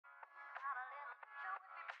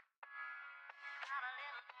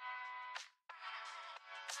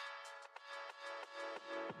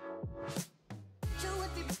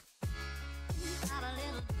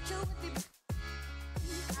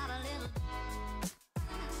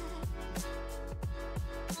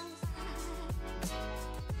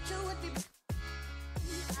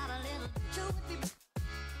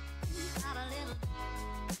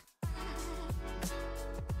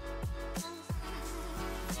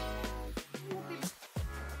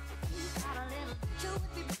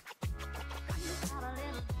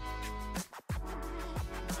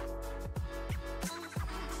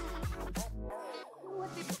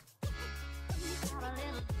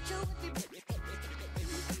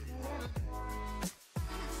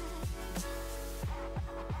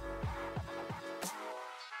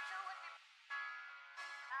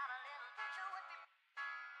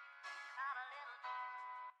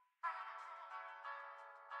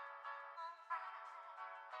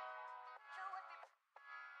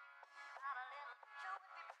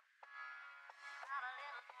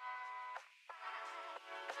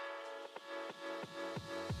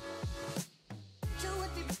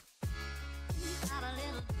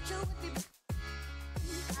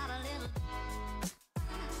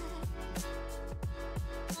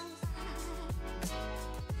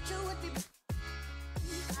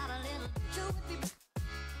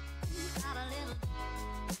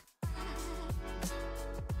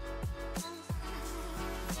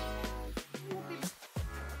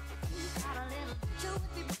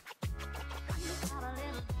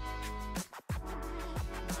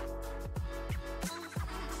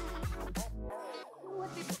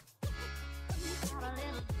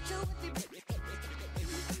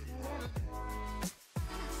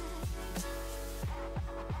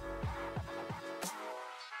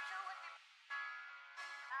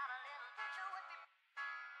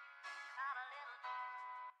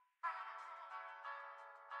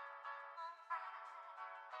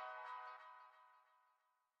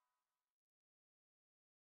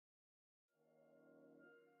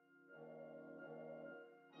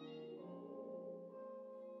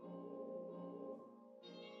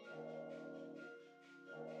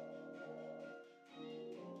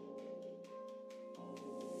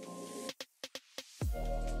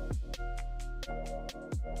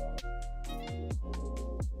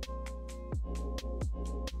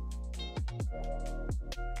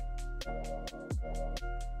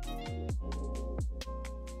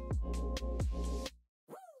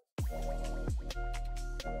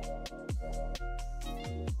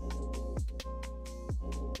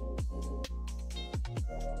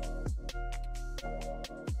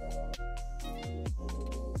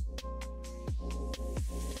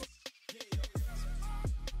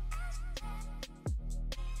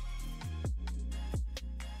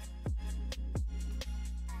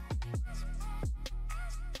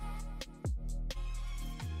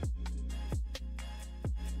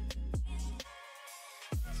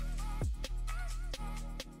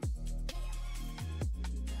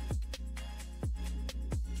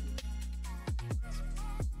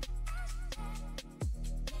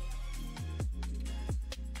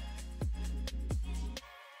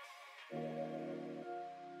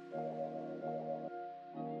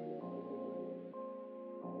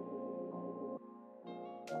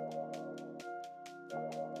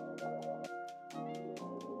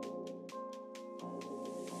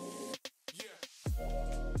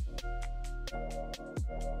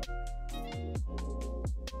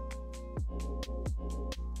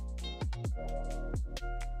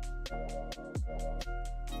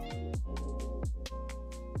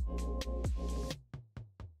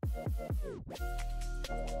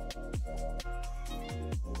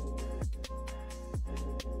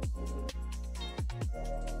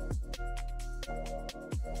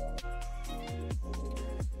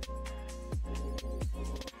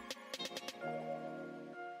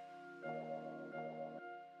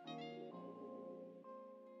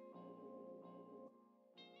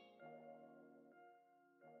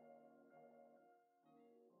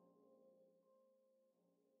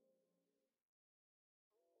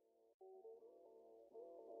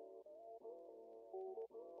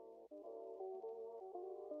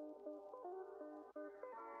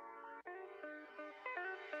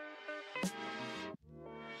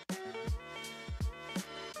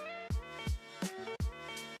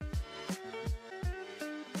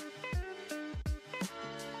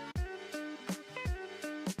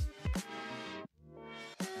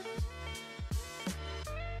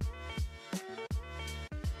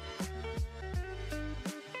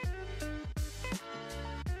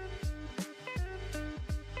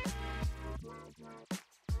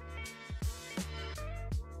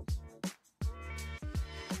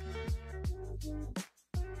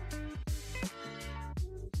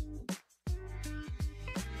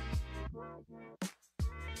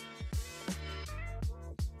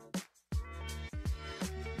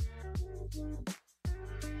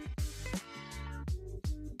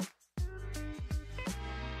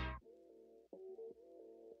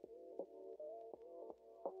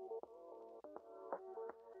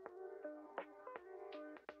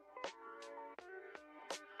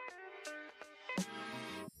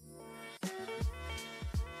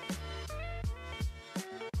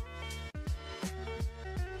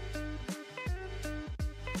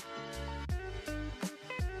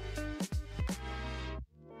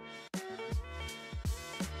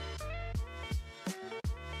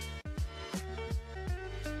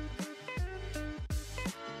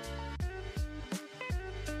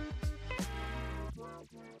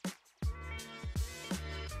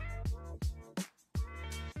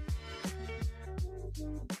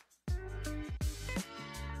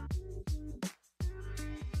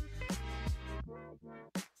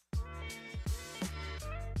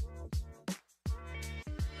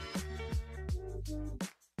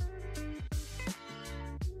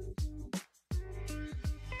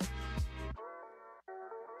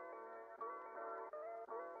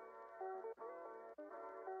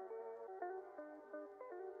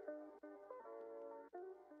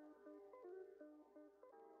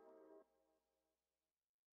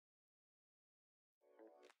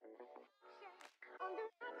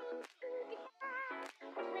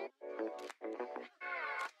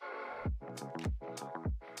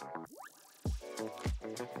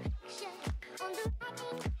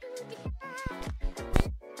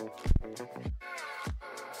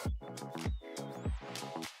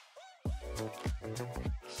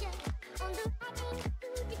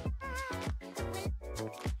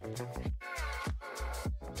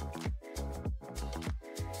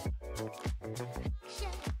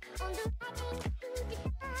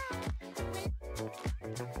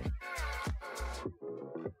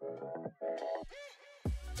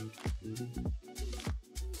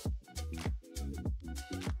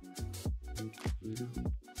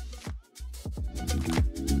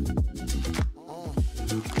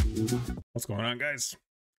What's going on, guys?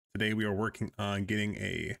 Today we are working on getting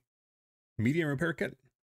a medium repair kit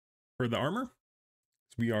for the armor.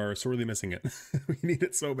 We are sorely missing it. We need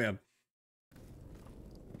it so bad.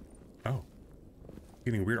 Oh,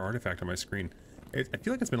 getting a weird artifact on my screen. I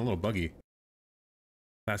feel like it's been a little buggy.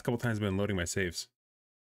 Last couple times I've been loading my saves.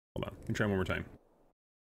 Hold on, let me try one more time.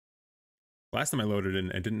 Last time I loaded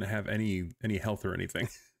in, I didn't have any health or anything.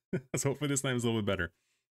 So hopefully this time is a little bit better.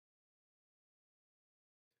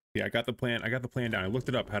 Yeah, I got the plan down. I looked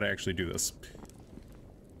it up how to actually do this.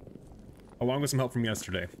 Along with some help from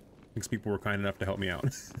yesterday. Thanks, people were kind enough to help me out.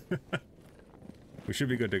 We should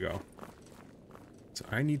be good to go. So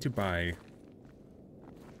I need to buy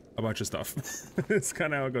a bunch of stuff. That's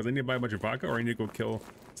kind of how it goes. I need to buy a bunch of vodka, or I need to go kill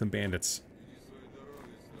some bandits.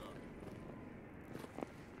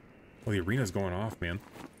 Well, the arena's going off, man.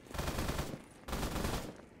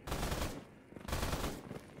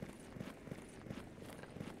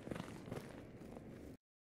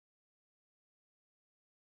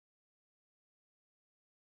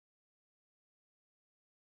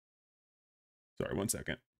 Sorry, 1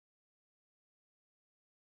 second.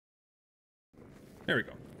 There we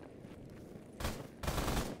go.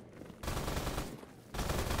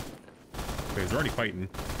 Okay, they're already fighting.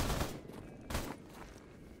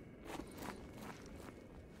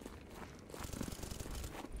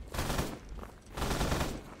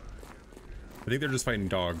 I think they're just fighting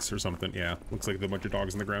dogs or something. Yeah, looks like there's a bunch of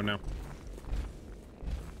dogs on the ground now.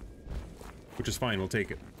 Which is fine, we'll take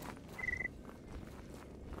it.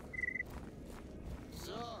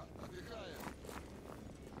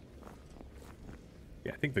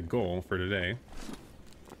 Yeah, I think the goal for today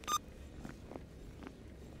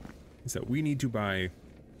is that we need to buy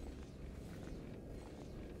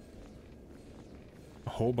a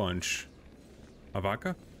whole bunch of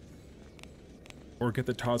vodka or get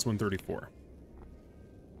the TOS 134.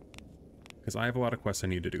 Because I have a lot of quests I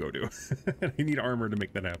needed to go do. I need armor to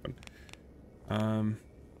make that happen. And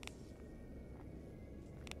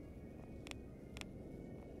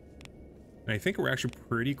I think we're actually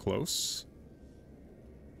pretty close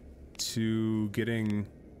to getting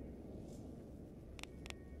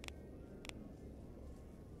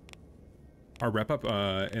our rep up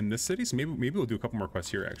in this city, so maybe we'll do a couple more quests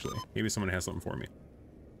here. Actually, maybe someone has something for me.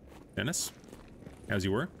 Dennis, as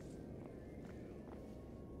you were.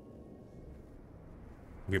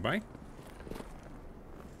 Okay, bye.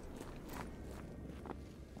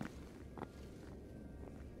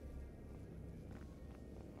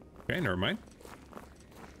 Okay, never mind.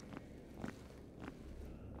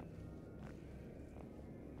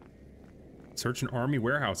 Search an army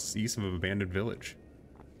warehouse east of an abandoned village.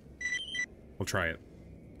 We'll try it.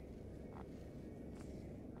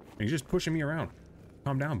 And he's just pushing me around.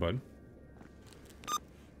 Calm down, bud.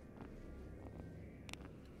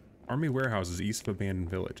 Army warehouse is east of abandoned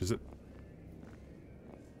village. Is it?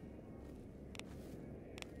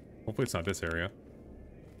 Hopefully it's not this area.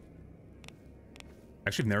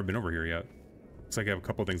 Actually, I've never been over here yet. Looks like I have a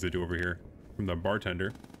couple things to do over here. From the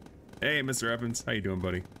bartender. Hey, Mr. Evans. How you doing,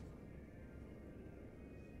 buddy?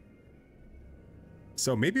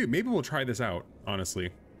 So maybe we'll try this out,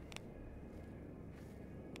 honestly.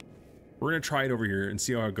 We're gonna try it over here and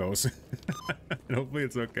see how it goes. And hopefully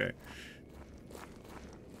it's okay.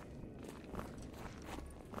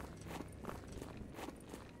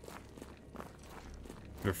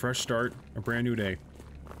 A fresh start, a brand new day.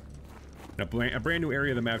 And a brand new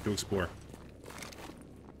area of the map to explore.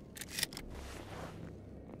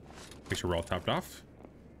 Make sure we're all topped off.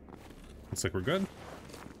 Looks like we're good.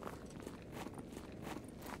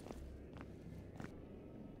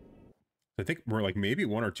 I think we're like maybe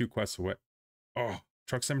 1 or 2 quests away. Oh,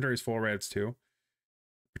 truck cemetery is full of rats too.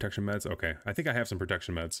 Protection meds. Okay, I think I have some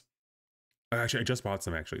protection meds. Actually, I just bought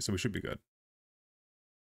some actually, so we should be good.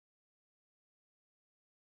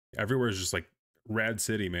 Everywhere is just like rad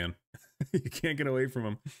city, man. You can't get away from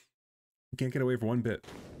them. You can't get away for one bit.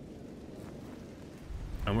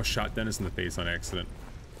 I almost shot Dennis in the face on accident.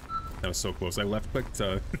 That was so close. I left clicked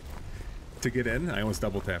to get in. I almost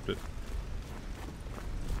double tapped it.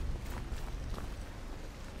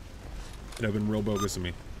 It'd have been real bogus of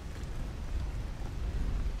me.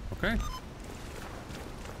 Okay.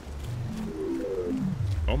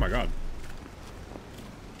 Oh my god.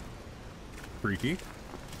 Freaky.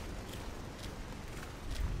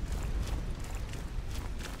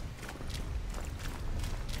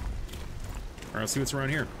 Alright, let's see what's around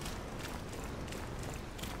here.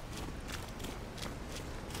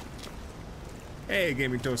 Hey,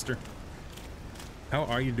 gaming toaster. How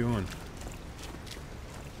are you doing?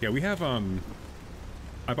 Yeah, we have,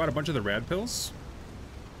 I bought a bunch of the rad pills.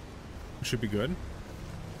 Should be good.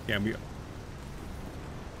 Yeah, we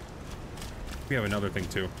have another thing,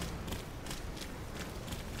 too.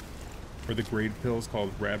 Or the grade pills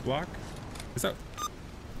called rad block. Is that...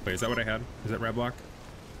 Wait, is that what I had? Is that rad block?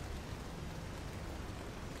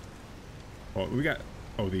 Oh, we got...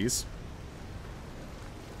 Oh, these.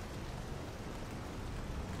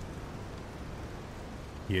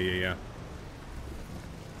 Yeah.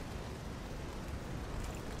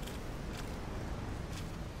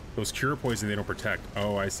 Those cure poison, they don't protect.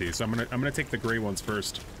 Oh, I see. So I'm gonna take the gray ones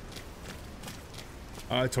first.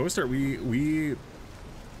 Toaster, we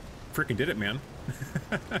freaking did it, man.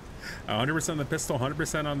 100% on the pistol,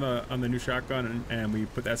 100% on the new shotgun, and we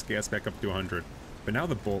put the SKS back up to 100. But now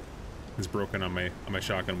the bolt is broken on my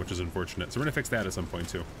shotgun, which is unfortunate. So we're gonna fix that at some point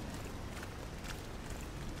too.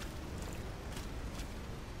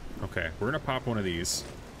 Okay, we're gonna pop one of these.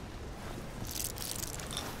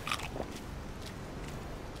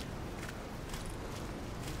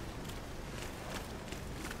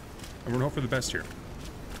 And we're gonna hope for the best here.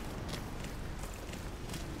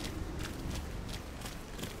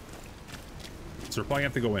 So we're probably gonna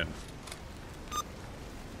have to go in.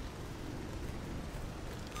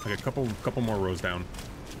 Like a couple more rows down.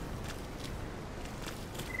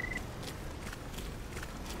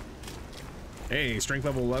 Hey, strength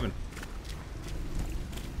level 11.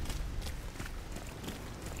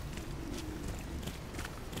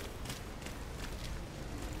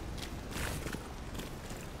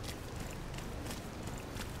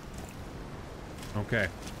 Okay.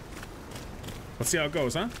 Let's see how it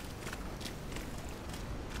goes, huh?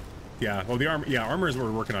 Yeah, well, the armor, yeah, armor is what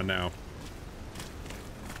we're working on now.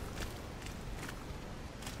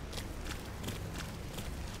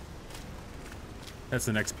 That's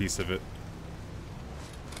the next piece of it.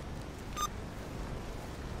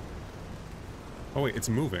 Oh wait, it's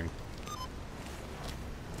moving.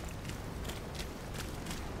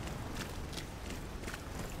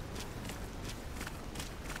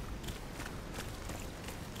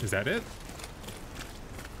 Is that it?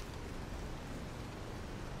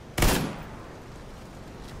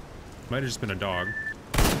 Might have just been a dog.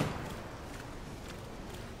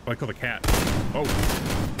 Oh, I killed a cat. Oh.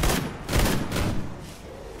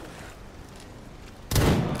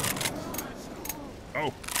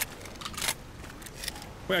 Oh.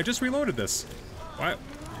 Wait, I just reloaded this. What?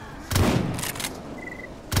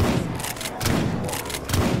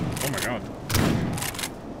 Oh my god.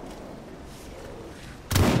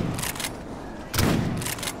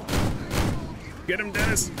 Get him,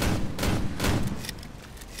 Dennis!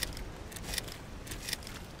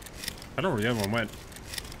 I don't know where the other one went.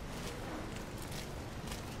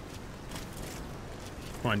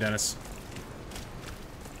 Come on, Dennis.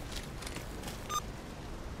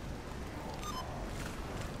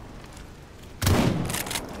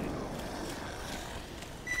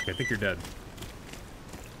 Okay, I think you're dead.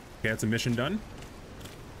 Okay, that's a mission done.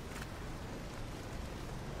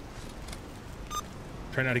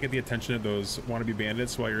 Try not to get the attention of those wannabe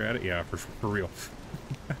bandits while you're at it. Yeah, for real.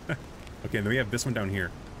 Okay, then we have this one down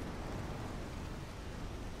here.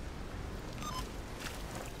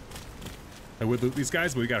 I would loot these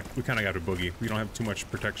guys, but we kind of got to boogie. We don't have too much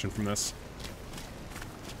protection from this.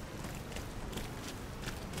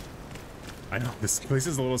 I know, this place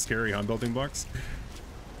is a little scary on building blocks.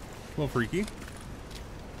 A little freaky.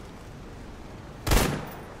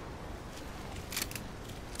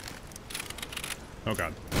 Oh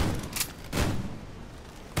god.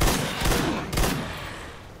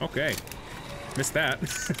 Okay. Missed that.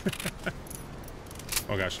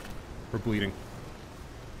 Oh gosh. We're bleeding.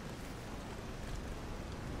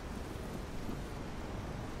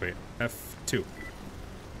 Wait, F2.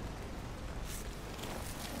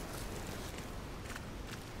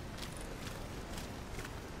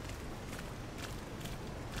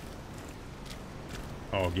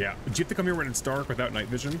 Oh yeah. Do you have to come here when it's dark without night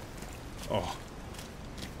vision? Oh.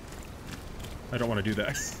 I don't want to do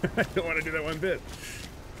that. I don't want to do that one bit.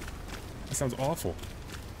 That sounds awful.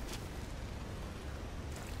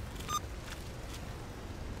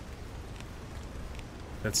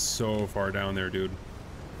 That's so far down there, dude.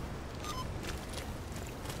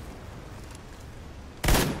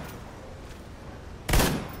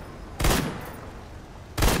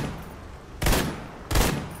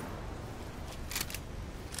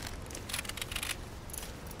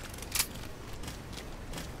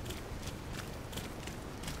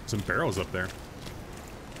 Some barrels up there.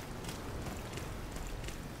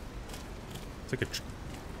 It's like a... I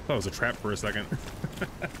thought it was a trap for a second.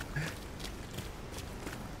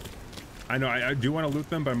 I know I do want to loot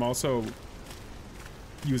them, but I'm also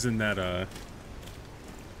using that that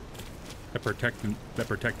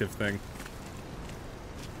protective thing.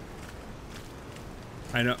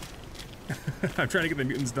 I know. I'm trying to get the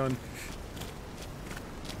mutants done.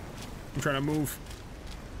 I'm trying to move.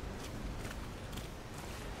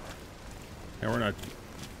 Yeah, we're in a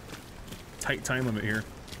tight time limit here.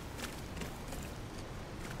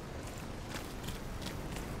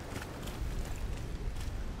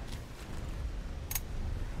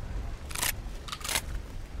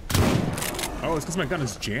 Oh, it's because my gun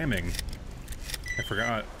is jamming. I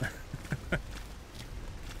forgot.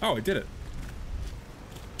 Oh, I did it.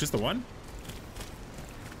 Just the one?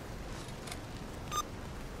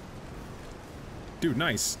 Dude,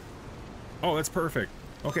 nice. Oh, that's perfect.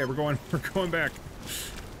 Okay, we're going back.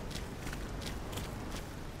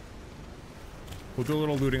 We'll do a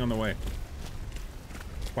little looting on the way.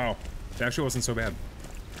 Wow, that actually wasn't so bad.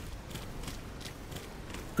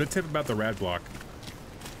 Good tip about the rad block.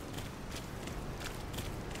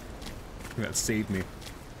 That saved me.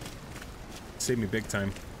 Saved me big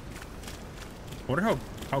time. I wonder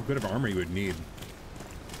how good of armor you would need.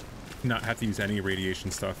 Not have to use any radiation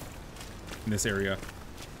stuff in this area.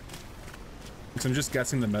 Because I'm just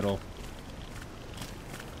guessing the metal.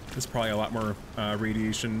 There's probably a lot more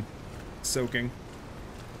radiation soaking.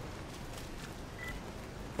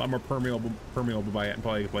 A lot more permeable by it, and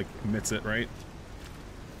probably like emits it, right?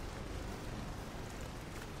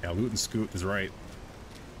 Yeah, loot and scoot is right.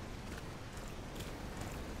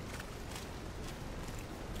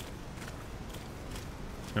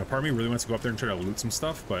 Now, part of me really wants to go up there and try to loot some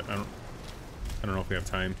stuff, but I don't know if we have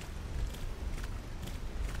time.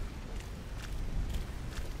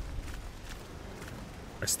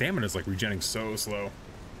 My stamina is like regenerating so slow.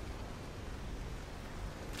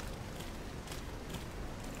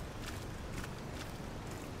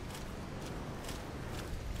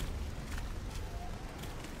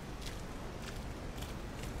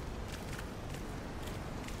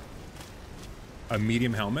 A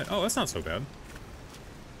medium helmet? Oh, that's not so bad.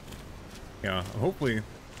 Yeah, hopefully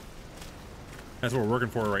that's what we're working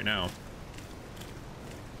for right now.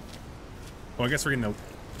 Well, I guess we're getting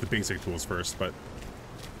the basic tools first, but...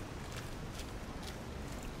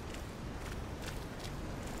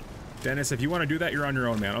 Dennis, if you want to do that, you're on your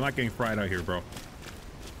own, man. I'm not getting fried out here, bro. I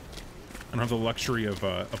don't have the luxury of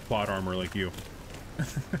plot armor like you.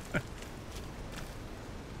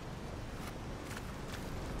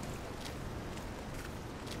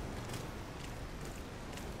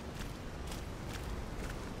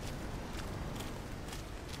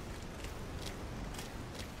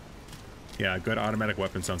 Yeah, good automatic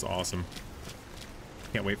weapon sounds awesome.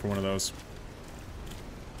 Can't wait for one of those.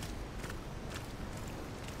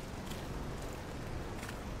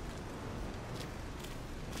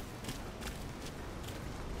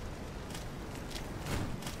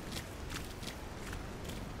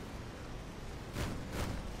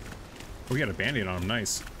 Oh, we got a band-aid on him,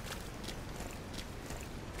 nice.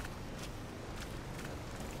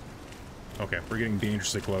 Okay, we're getting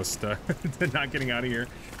dangerously close to, to not getting out of here.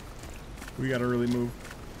 We gotta really move.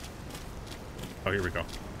 Oh, here we go.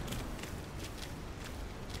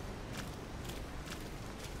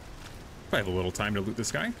 I have a little time to loot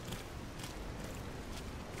this guy.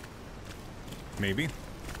 Maybe.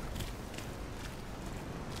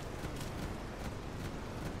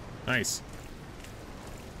 Nice.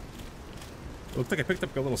 Looks like I picked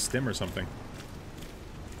up a little stim or something.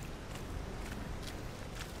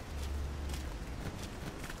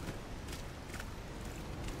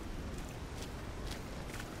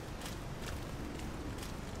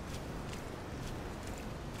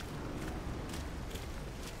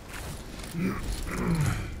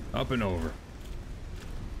 Up and over.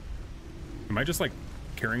 Am I just like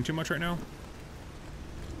carrying too much right now?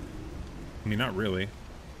 I mean, not really.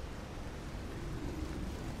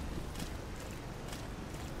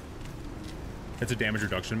 It's a damage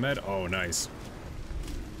reduction med? Oh, nice.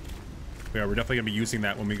 Yeah, we're definitely gonna be using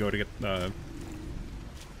that when we go to get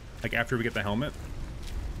like after we get the helmet.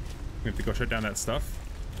 We have to go shut down that stuff.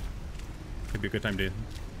 It'd be a good time to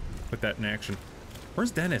put that in action.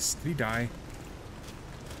 Where's Dennis? Did he die?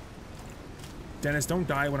 Dennis, don't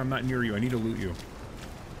die when I'm not near you. I need to loot you.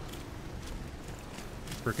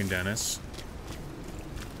 Frickin' Dennis.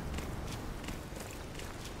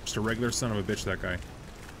 Just a regular son of a bitch, that guy.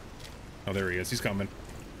 Oh, there he is. He's coming.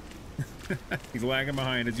 He's lagging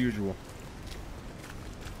behind as usual.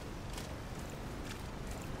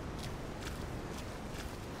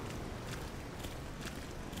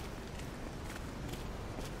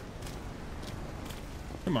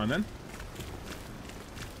 Come on, then.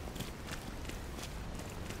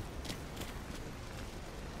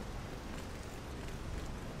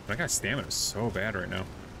 My guy's stamina is so bad right now.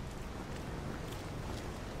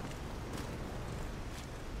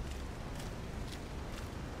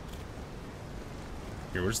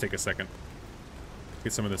 Here, we'll just take a second.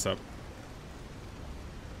 Get some of this up.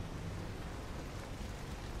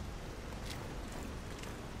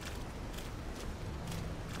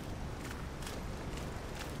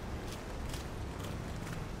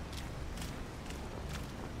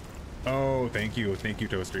 Oh, thank you. Thank you,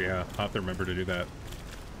 Toaster. Yeah, I'll have to remember to do that.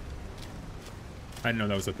 I didn't know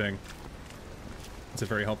that was a thing. It's a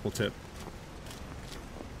very helpful tip.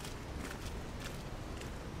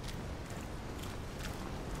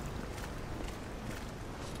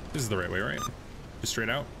 This is the right way, right? Just straight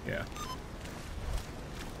out? Yeah.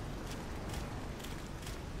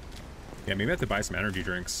 Yeah, maybe I have to buy some energy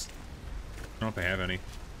drinks. I don't know if I have any.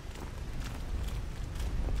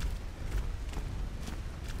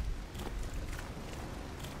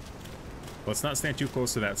 Let's not stand too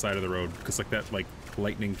close to that side of the road, because like that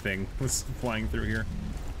lightning thing was flying through here.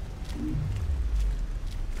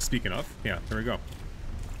 Speaking of, yeah, there we go.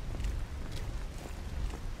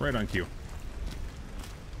 Right on cue.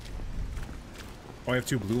 Oh, I have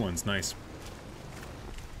 2 blue ones. Nice.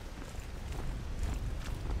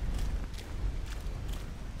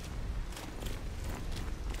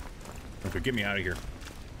 Okay, get me out of here.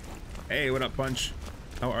 Hey, what up, Punch?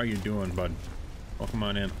 How are you doing, bud? Welcome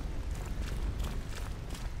on in.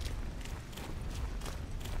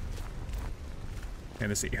 And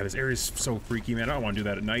this area is so freaky, man. I don't want to do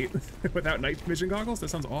that at night without night vision goggles. That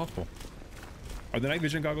sounds awful. Are the night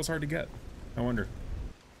vision goggles hard to get? I wonder.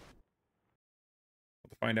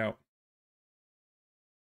 We'll find out.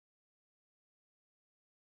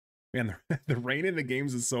 Man, the rain in the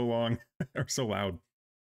games is so long or so loud.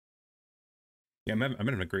 Yeah, I'm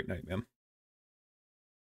having a great night, man.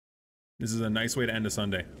 This is a nice way to end a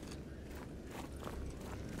Sunday.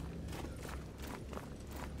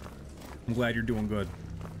 I'm glad you're doing good.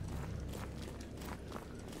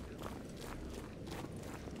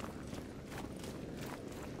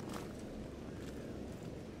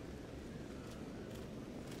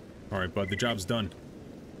 Alright, bud, the job's done.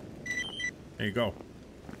 There you go.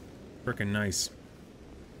 Frickin' nice.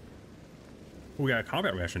 Oh, we got a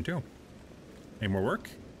combat ration, too. Any more work?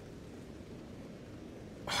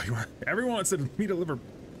 Oh, everyone wants me to deliver.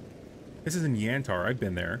 This is in Yantar. I've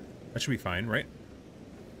been there. That should be fine, right?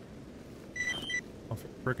 I'll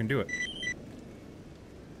frickin' do it.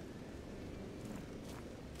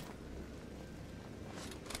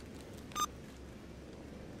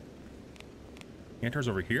 Yantar's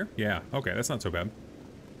over here? Yeah, okay, that's not so bad.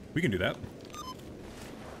 We can do that.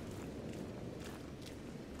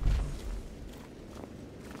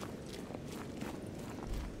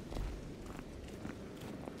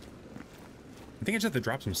 I think I just have to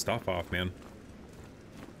drop some stuff off, man.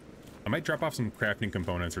 I might drop off some crafting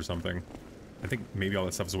components or something. I think maybe all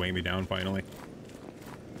that stuff's weighing me down finally.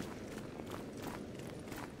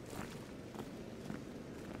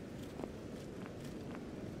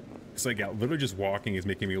 It's like, yeah, literally just walking is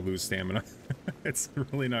making me lose stamina. It's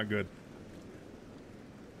really not good.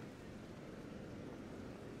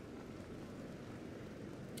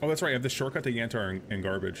 Oh, that's right. I have the shortcut to Yantar and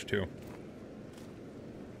garbage, too.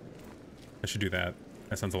 I should do that.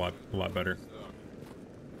 That sounds a lot better.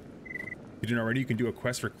 You didn't already? You can do a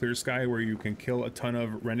quest for Clear Sky where you can kill a ton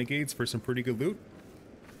of renegades for some pretty good loot.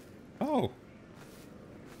 Oh.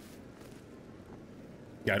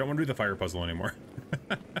 Yeah, I don't want to do the fire puzzle anymore.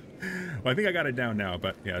 Well, I think I got it down now,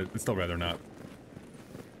 but yeah, I'd still rather not.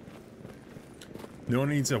 No one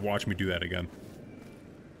needs to watch me do that again.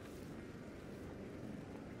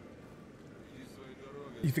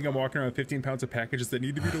 You think I'm walking around with 15 pounds of packages that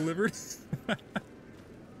need to be delivered? Yeah,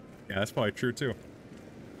 that's probably true too.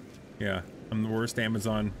 Yeah, I'm the worst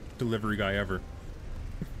Amazon delivery guy ever.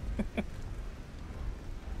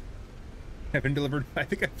 I've been delivered, I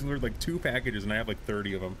think I've delivered like 2 packages and I have like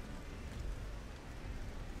 30 of them.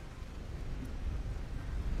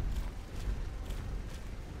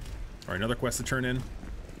 Alright, another quest to turn in.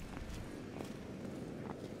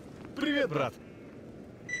 Привет, брат.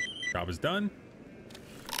 Job is done.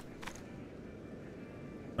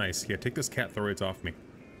 Nice. Yeah, take this cat throwates off me.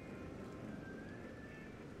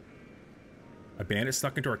 A bandit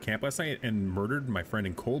snuck into our camp last night and murdered my friend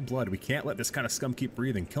in cold blood. We can't let this kind of scum keep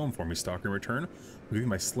breathing. Kill him for me, Stalker. In return, I'll give you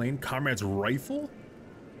my slain comrade's rifle?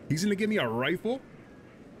 He's gonna give me a rifle?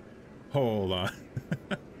 Hold on.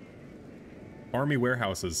 Army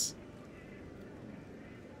warehouses.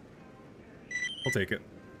 I'll take it.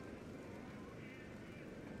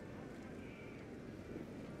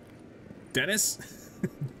 Dennis?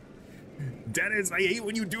 Dennis, I hate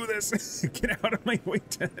when you do this. Get out of my way,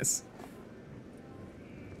 Dennis.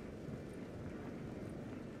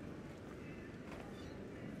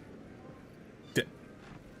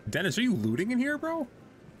 Dennis, are you looting in here, bro?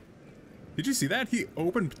 Did you see that? He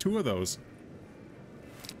opened 2 of those.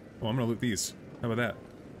 Oh, I'm gonna loot these. How about that?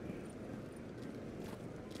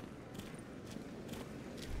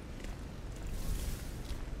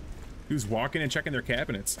 He was walking and checking their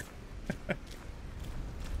cabinets.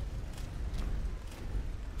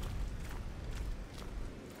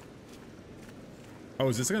 Oh,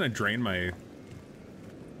 is this gonna drain my...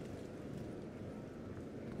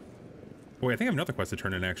 Wait, I think I have another quest to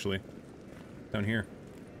turn in, actually. Down here.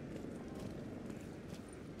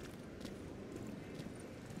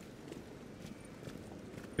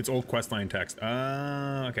 It's old questline text.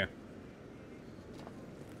 Okay.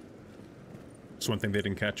 Just one thing they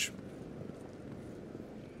didn't catch.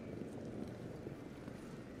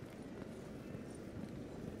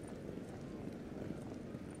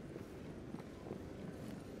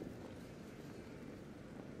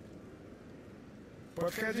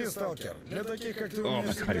 Подходи, сталкер. Для таких, как ты, Oh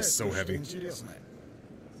my god, it's so heavy.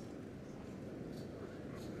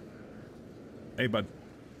 Hey, bud.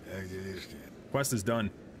 Quest is done.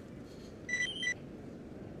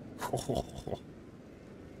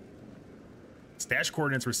 Stash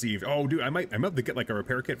coordinates received. Oh, dude, I might have to get like a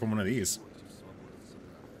repair kit from one of these.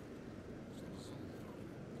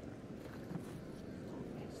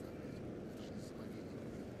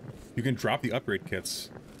 You can drop the upgrade kits.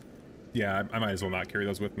 Yeah, I might as well not carry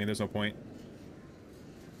those with me. There's no point.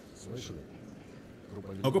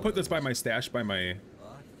 I'll go put this by my stash, by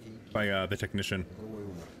the technician.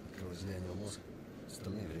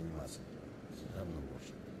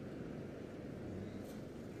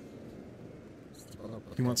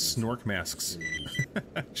 He wants snork masks.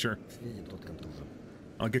 Sure.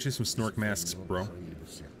 I'll get you some snork masks, bro.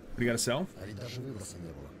 What do you gotta sell?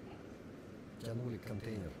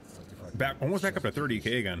 Almost back up to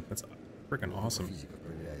 30k again. That's freaking awesome.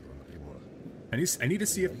 I need to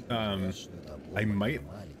see if I might.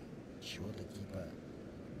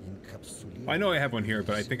 I know I have one here,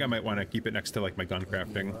 but I think I might want to keep it next to like my gun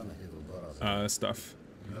crafting stuff.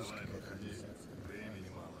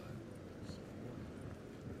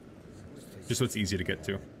 Just so it's easy to get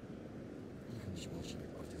to.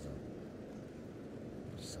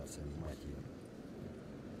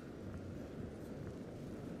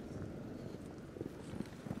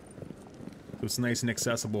 So it's nice and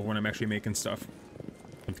accessible when I'm actually making stuff.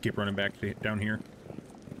 I have to keep running back down here.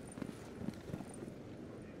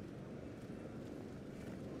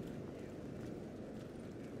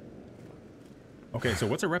 Okay, so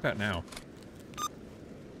what's our rep at now?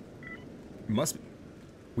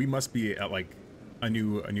 We must be at like a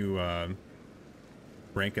new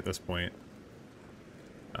rank at this point.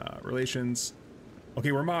 Relations.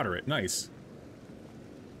 Okay, we're moderate. Nice.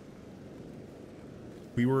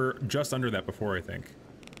 We were just under that before, I think.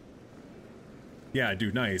 Yeah,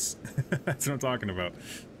 dude, nice. That's what I'm talking about.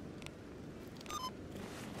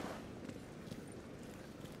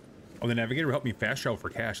 Oh, the navigator helped me fast travel for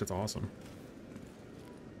cash. That's awesome.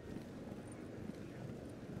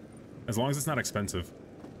 As long as it's not expensive.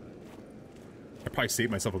 I probably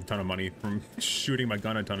saved myself a ton of money from shooting my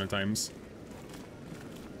gun a ton of times.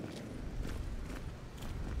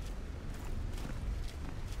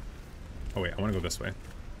 Oh wait, I want to go this way.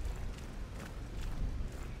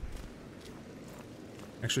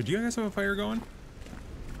 Actually, do you guys have a fire going?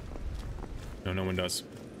 No, no one does.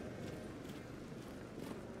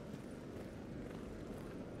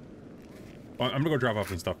 Well, I'm gonna go drop off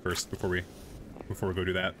some stuff first before we go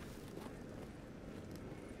do that.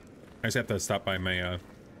 I just have to stop by my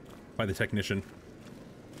by the technician.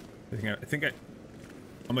 I'm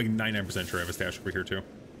like 99% sure I have a stash over here too.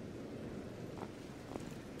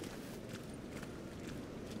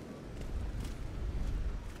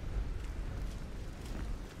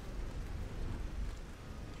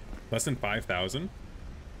 Less than 5,000?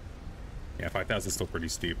 Yeah, 5,000 is still pretty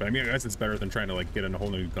steep. I mean, I guess it's better than trying to like get in a whole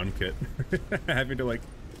new gun kit. Having to like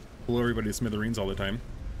blow everybody to smithereens all the time.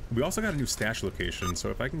 We also got a new stash location, so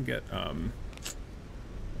if I can get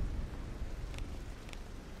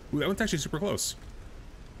Ooh, that one's actually super close.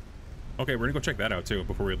 Okay, we're gonna go check that out too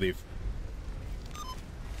before we leave.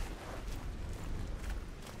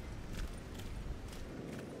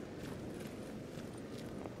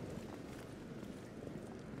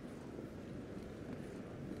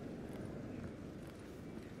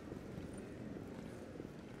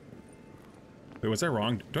 Wait, was I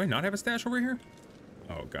wrong? Do I not have a stash over here?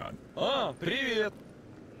 Oh god. А, привет!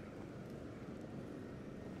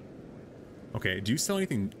 Okay, do you sell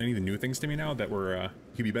anything, any of the new things to me now that we're,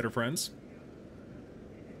 could be better friends?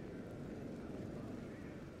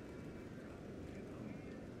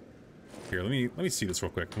 Here, let me see this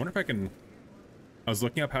real quick. I wonder if I can... I was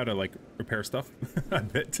looking up how to, like, repair stuff a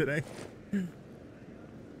bit today.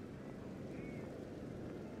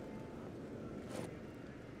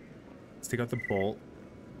 Let's take out the bolt.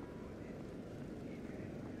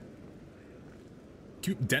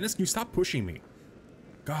 Dennis, can you stop pushing me?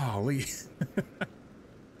 Golly.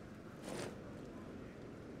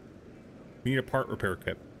 We need a part repair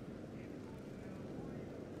kit.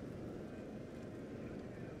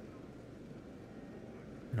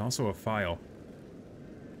 And also a file.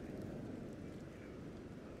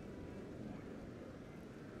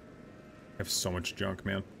 I have so much junk,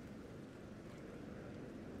 man.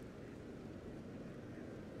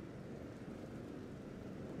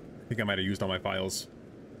 I think I might have used all my files.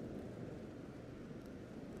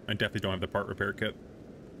 I definitely don't have the part repair kit.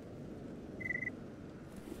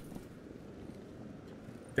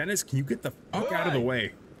 Dennis, can you get the fuck out of the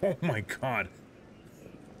way? Oh my god.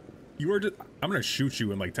 You are just... I'm gonna shoot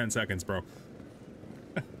you in like 10 seconds, bro.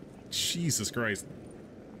 Jesus Christ.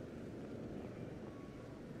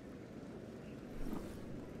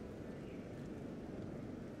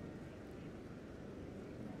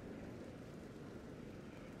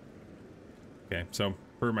 Okay, so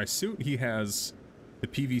for my suit, he has the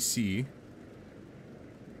PVC.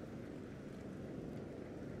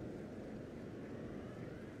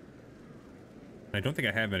 I don't think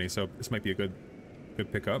I have any, so this might be a good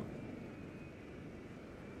pickup.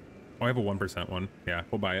 Oh, I have a 1% one. Yeah,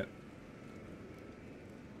 we'll buy it.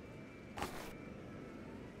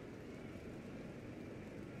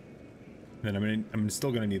 And then I'm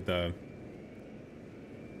still gonna need the...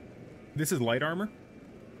 This is light armor.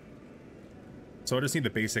 So I just need the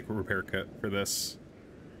basic repair kit for this.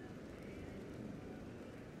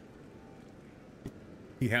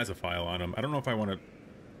 He has a file on him. I don't know if I want to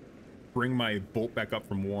bring my bolt back up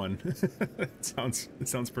from 1. It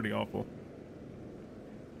sounds pretty awful.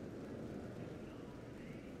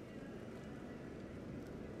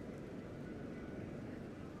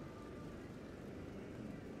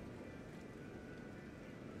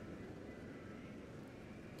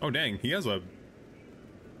 Oh dang, he has a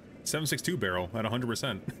 7.62 barrel at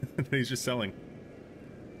 100% that he's just selling.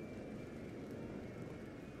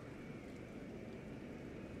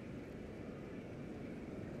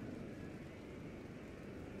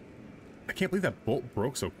 I can't believe that bolt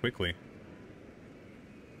broke so quickly.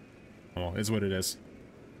 Oh, is what it is.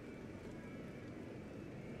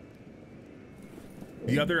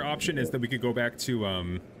 The other option is that we could go back to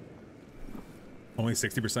only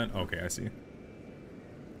 60%. Okay, I see.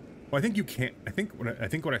 Well, I think you can't. I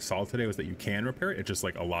think what I saw today was that you can repair it. It's just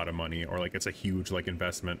like a lot of money, or like it's a huge like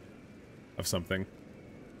investment of something.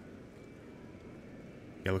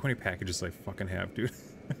 Yeah, look how many packages I fucking have, dude.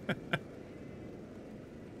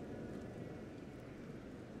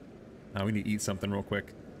 Now we need to eat something real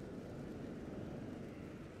quick.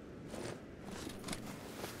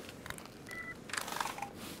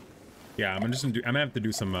 Yeah, I'm gonna have to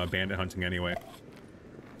do some bandit hunting anyway.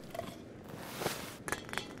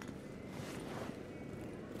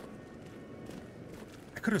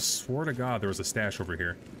 I could have swore to God there was a stash over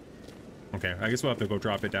here. Okay, I guess we'll have to go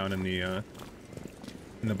drop it down in the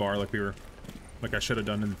bar like I should have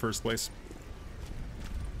done in the first place.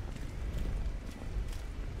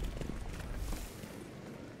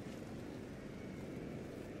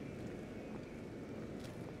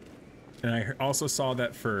 And I also saw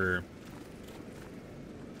that for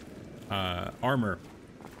armor,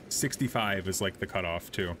 65 is like the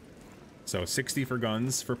cutoff too. So 60 for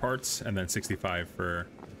guns for parts, and then 65 for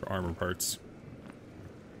armor parts.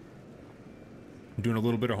 I'm doing a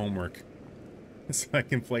little bit of homework so I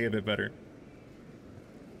can play a bit better.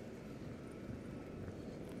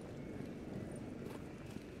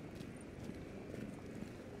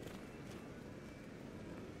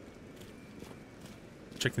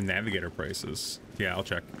 Check the navigator prices. Yeah, I'll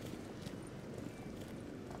check.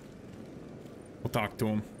 We'll talk to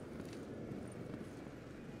him.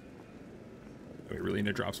 We really need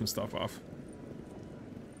to drop some stuff off.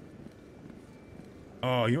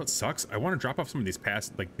 Oh, you know what sucks? I want to drop off some of these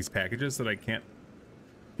these packages that I can't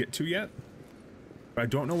get to yet. But I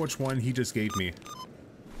don't know which one he just gave me.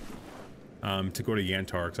 To go to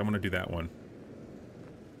Yantar, because I want to do that one.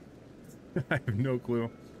 I have no clue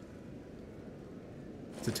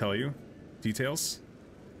to tell you. Details?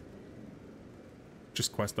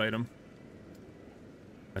 Just quest item.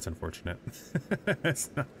 That's unfortunate. That's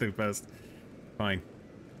not the best. Fine.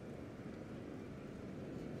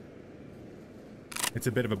 It's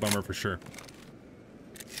a bit of a bummer for sure.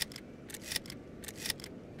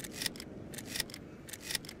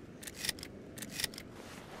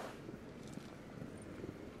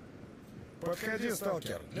 Подходи,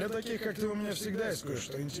 сталкер. Для таких, как ты, у меня всегда есть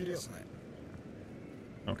кое-что интересное.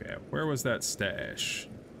 Okay, where was that stash?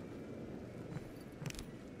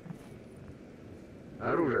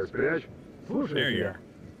 Оружие спрячь. Слушай There you тебя.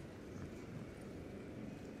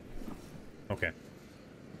 are. Okay.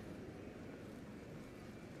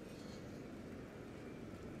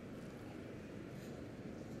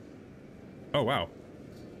 Oh, wow.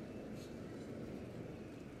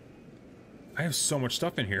 I have so much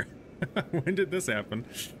stuff in here. When did this happen?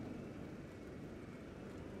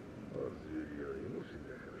 Вот зверьё, ему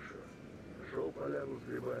всегда хорошо. Нашел поляну с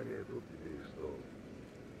грибами, и тут тебе и стол.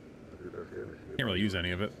 А ты таскай на себе. Can't really use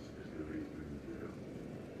any of it. Если выйдет неделю.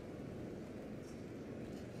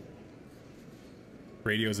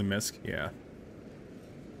 Radios and misc, yeah.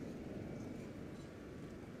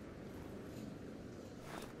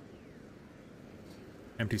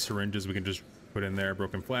 Empty syringes we can just put in there.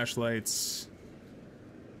 Broken flashlights.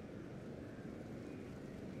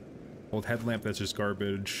 Old headlamp that's just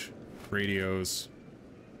garbage. Radios.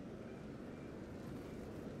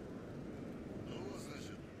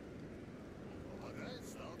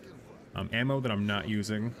 Ammo that I'm not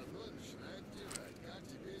using.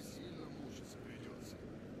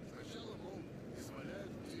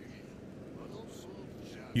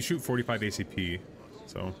 You shoot 45 ACP,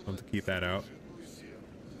 so I'll have to keep that out.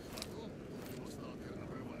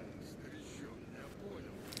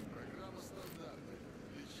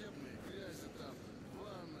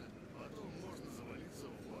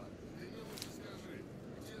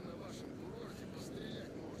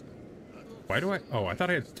 Why do I? Oh, I thought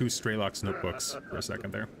I had two S.T.A.L.K.E.R notebooks for a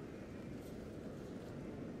second there.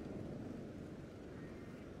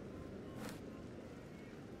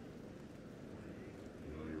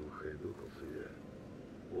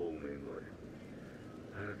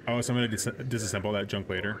 Oh, so I'm gonna disassemble that junk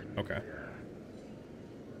later. Okay.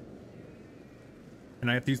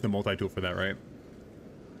 And I have to use the multi-tool for that, right?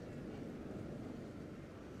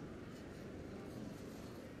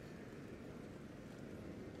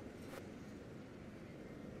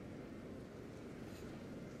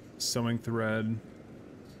 Sewing thread.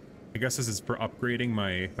 I guess this is for upgrading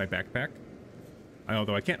my backpack.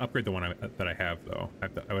 Although I can't upgrade the one that I have, though.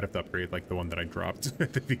 I would have to upgrade like the one that I dropped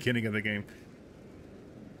at the beginning of the game.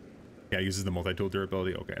 Yeah, it uses the multi-tool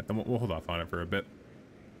durability. Okay, then we'll hold off on it for a bit.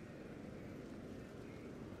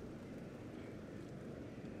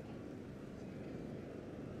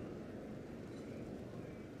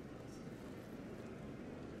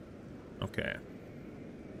 Okay.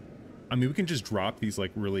 I mean, we can just drop these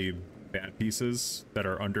like really bad pieces that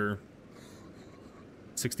are under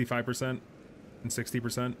 65% and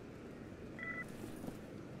 60%.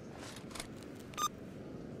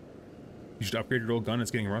 You should upgrade your old gun,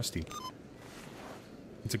 it's getting rusty.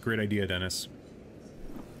 It's a great idea, Dennis.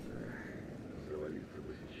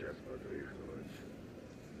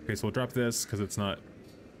 Okay, so we'll drop this because it's not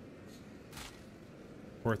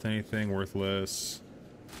worth anything. Worthless.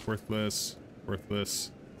 Worthless.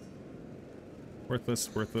 Worthless. Worthless.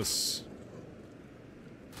 Worthless.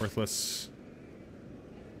 Worthless.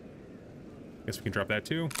 Guess we can drop that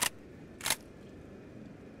too.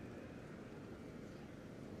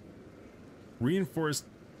 Reinforced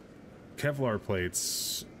Kevlar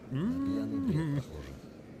plates.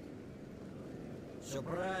 Все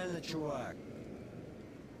правильно, чувак.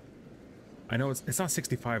 I know it's not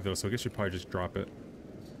 65 though, so I guess you'd probably just drop it.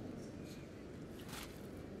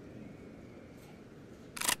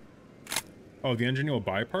 Oh, the engineer will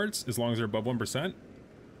buy parts as long as they're above 1%?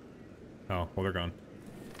 Oh, well they're gone.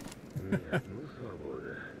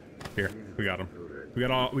 Here, we got them. We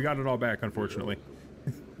got it all back, unfortunately.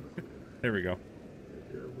 There we go.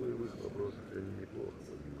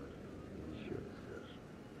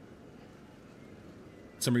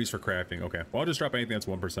 Some use for crafting. Okay. Well, I'll just drop anything that's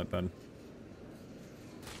 1% then.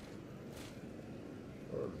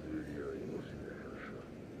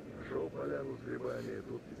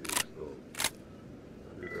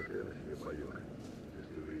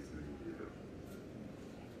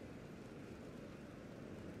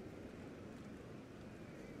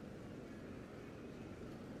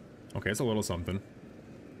 Okay, it's a little something.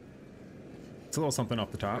 It's a little something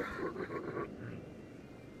off the top.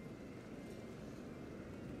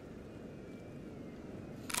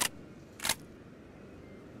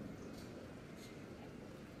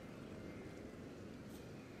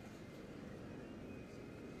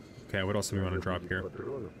 Okay, what else do we want to drop here?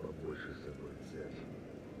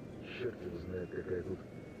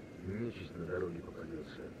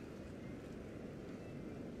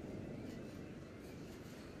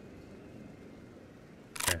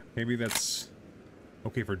 Okay, maybe that's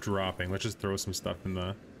okay for dropping. Let's just throw some stuff in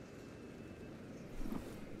the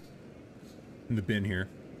in the bin here.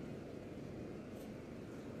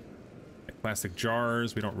 Plastic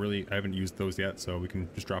jars, we don't really, I haven't used those yet, so we can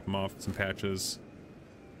just drop them off. Some patches.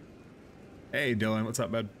 Hey Dylan, what's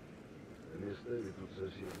up, bud?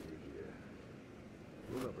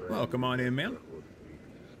 Welcome on in, man.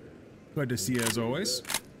 Good to see you as always.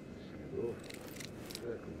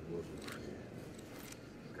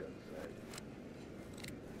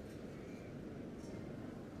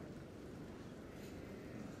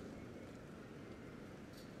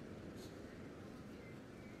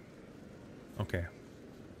 Okay.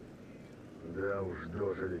 Да уж,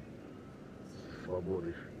 дожили.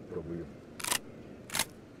 Свободы, чтобы...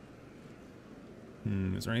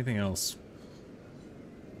 Is there anything else?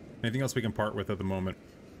 Anything else we can part with at the moment?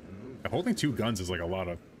 Holding 2 guns is like a lot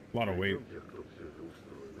of weight.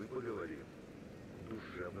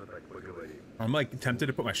 I'm like tempted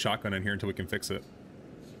to put my shotgun in here until we can fix it.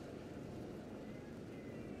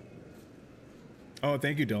 Oh,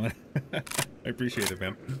 thank you, Dylan. I appreciate it,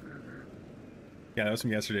 man. Yeah, that was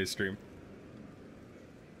from yesterday's stream.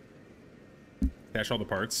 Dash all the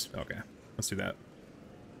parts? Okay, let's do that.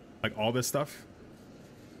 Like all this stuff?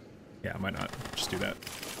 Yeah, I might not. Just do that.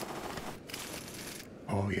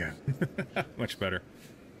 Oh, yeah. Much better.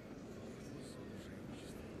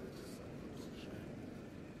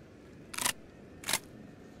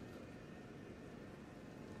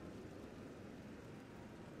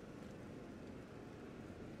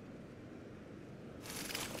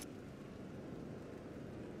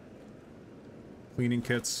 Cleaning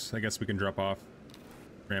kits, I guess we can drop off.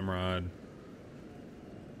 Ramrod.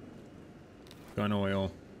 Gun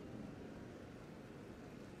oil.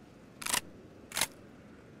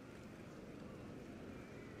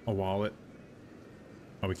 A wallet.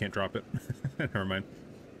 Oh, we can't drop it. Never mind.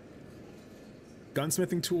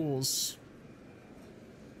 Gunsmithing tools.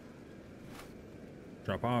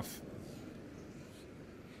 Drop off.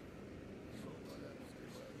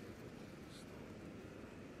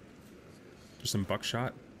 Just some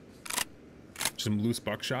buckshot. Just some loose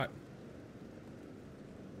buckshot.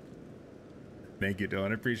 Thank you,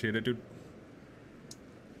 Dylan. I appreciate it, dude.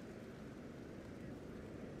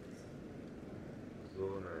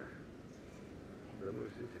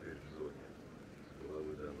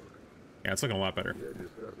 Yeah, it's looking a lot better.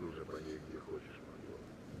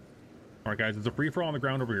 Alright guys, there's a free-for-all on the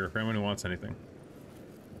ground over here for anyone who wants anything.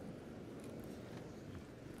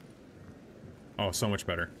 Oh, so much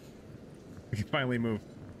better. We can finally move.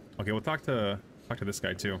 Okay, we'll talk to this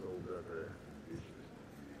guy too.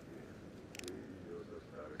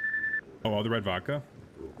 Oh, all the red vodka?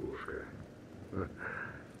 Yeah,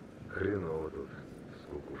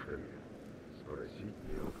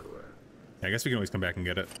 I guess we can always come back and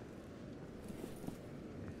get it.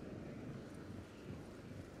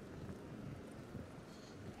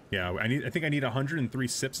 Yeah, I think I need 103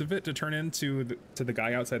 sips of it to turn into the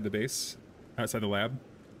guy outside the base, outside the lab.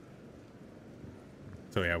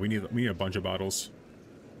 So yeah, we need a bunch of bottles.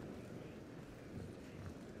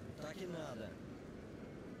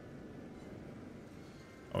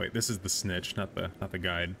 Oh wait, this is the snitch, not the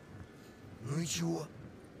guide.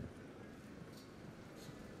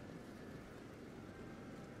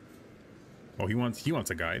 Oh, he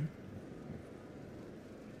wants a guide.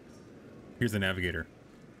 Here's the navigator.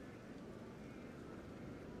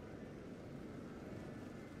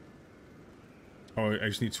 Oh, I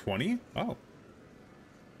just need 20? Oh.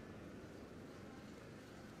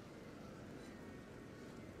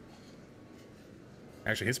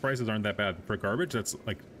 Actually, his prices aren't that bad. For garbage, that's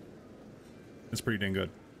pretty dang good.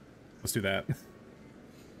 Let's do that.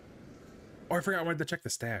 Oh, I forgot I wanted to check the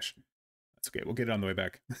stash. That's okay, we'll get it on the way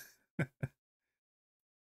back.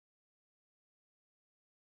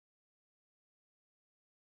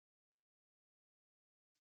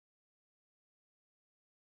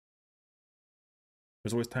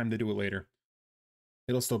 There's always time to do it later.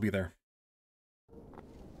 It'll still be there.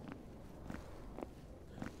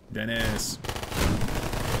 Dennis.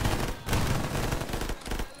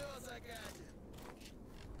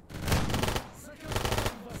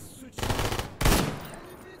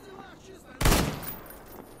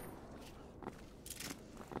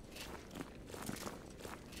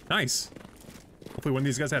 Nice. Hopefully one of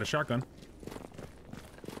these guys had a shotgun.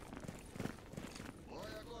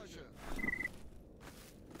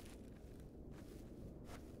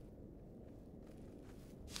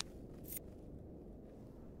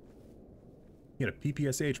 He had a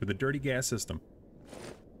PPSH with a dirty gas system.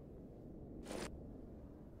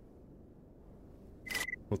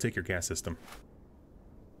 We'll take your gas system.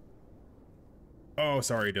 Oh,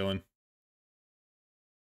 sorry, Dylan.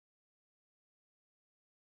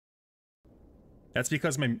 That's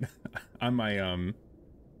because my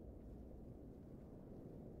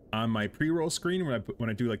on my pre-roll screen when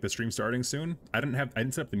I do like the stream starting soon, I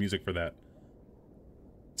didn't set up the music for that.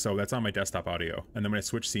 So that's on my desktop audio. And then when I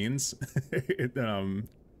switch scenes, it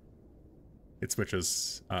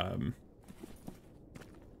switches and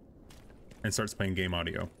starts playing game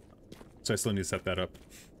audio. So I still need to set that up.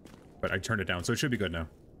 But I turned it down, so it should be good now.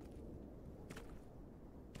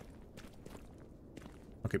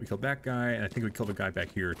 Okay, we killed that guy, and I think we killed a guy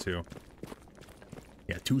back here too.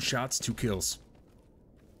 Yeah, 2 shots, 2 kills.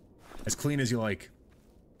 As clean as you like.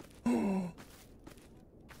 Okay,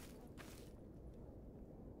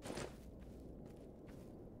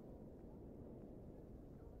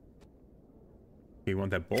 you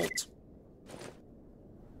want that bolt?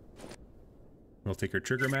 We'll take your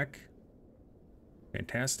trigger mech.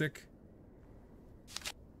 Fantastic.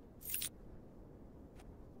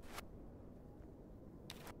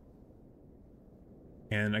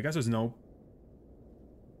 And I guess there's no...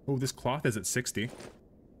 Oh, this cloth is at 60.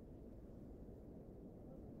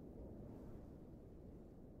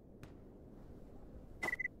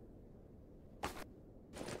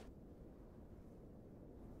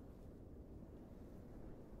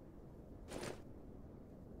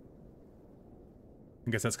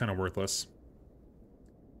 I guess that's kind of worthless.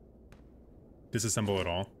 Disassemble it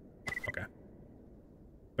all. Okay.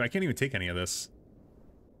 But I can't even take any of this.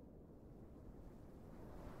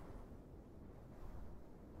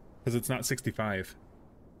 Because it's not 65.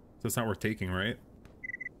 So it's not worth taking, right?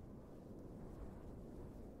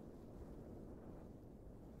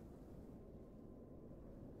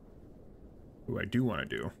 Ooh, I do want to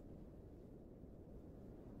do.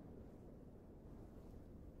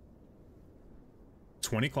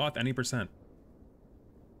 $20 cloth, any percent.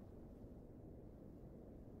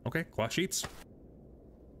 Okay, cloth sheets.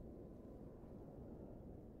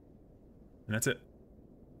 And that's it.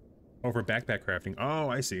 Oh, for backpack crafting. Oh,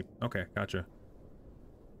 I see. Okay, gotcha.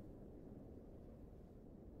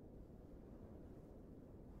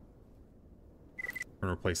 I'm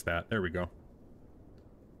gonna replace that. There we go.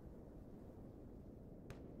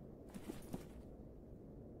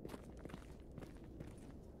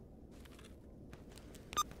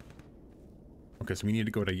 Okay, so we need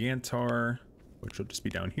to go to Yantar, which will just be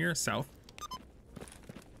down here, south.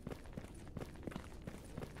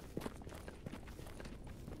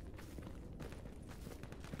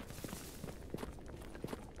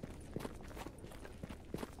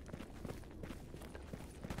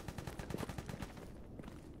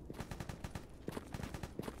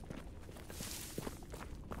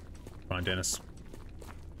 Come on, Dennis.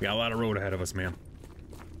 We got a lot of road ahead of us, man.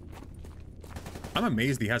 I'm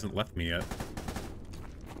amazed he hasn't left me yet.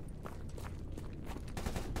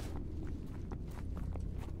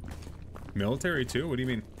 Military too? What do you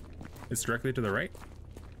mean? It's directly to the right?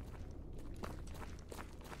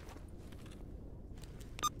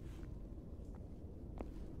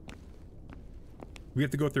 We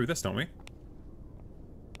have to go through this, don't we?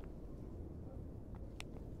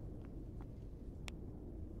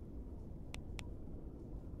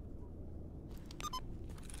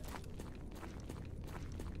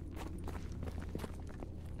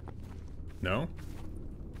 No?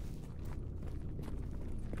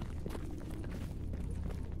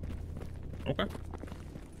 Okay.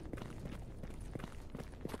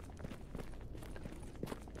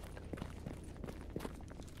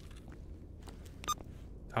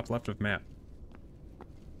 Top left of map.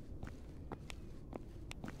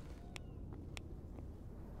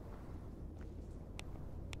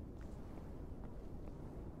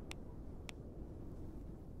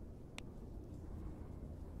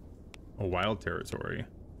 A wild territory.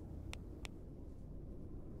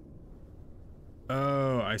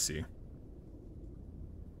 Oh, I see.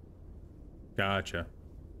 Gotcha.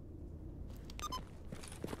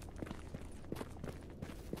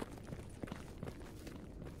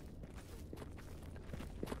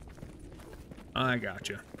 I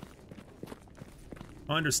gotcha.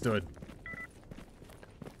 Understood.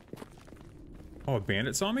 Oh, a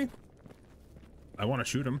bandit saw me? I want to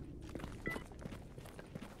shoot him.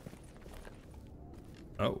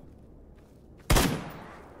 Oh.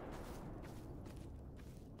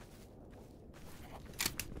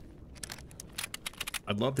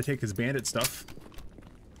 I'd love to take his bandit stuff.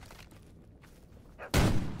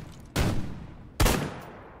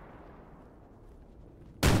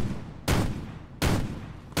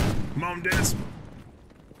 Come on, Dennis.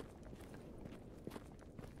 I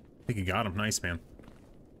think he got him. Nice, man.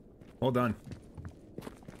 Well done.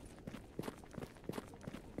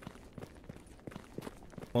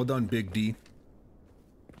 Well done, Big D.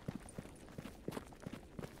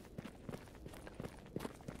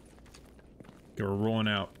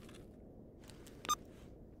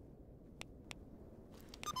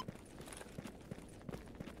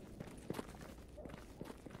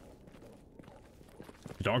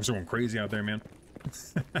 The dogs are going crazy out there, man.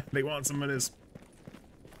 They want some of this.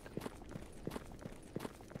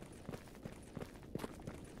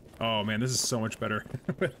 Oh man, this is so much better.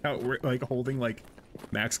 Without like holding like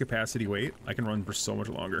max capacity weight, I can run for so much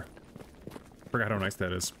longer. Forgot how nice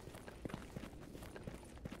that is.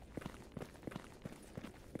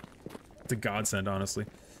 It's a godsend, honestly.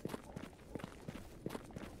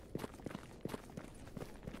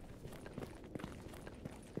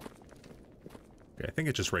 Okay, I think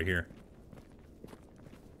it's just right here.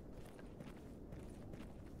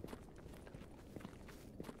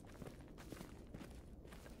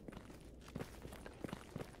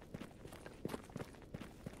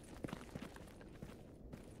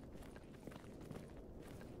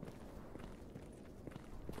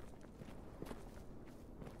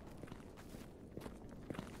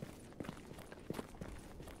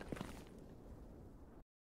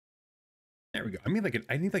 There we go. I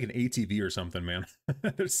need like an ATV or something, man.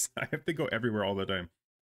 I have to go everywhere all the time.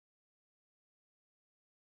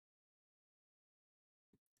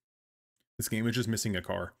 This game is just missing a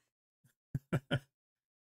car.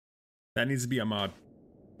 That needs to be a mod.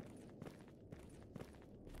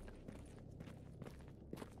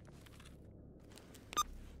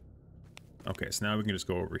 Okay, so now we can just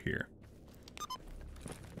go over here.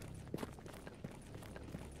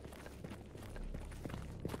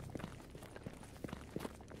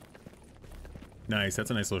 Nice,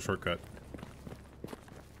 that's a nice little shortcut.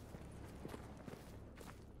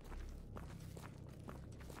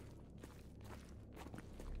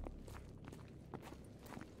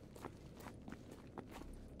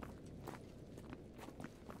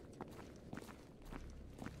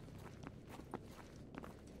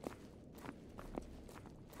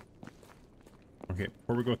 Okay,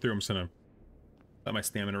 before we go through, I'm just gonna let my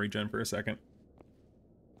stamina regen for a second.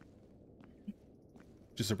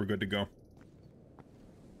 Just so we're good to go.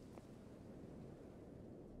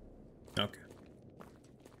 Okay. I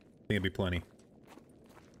think it'll be plenty.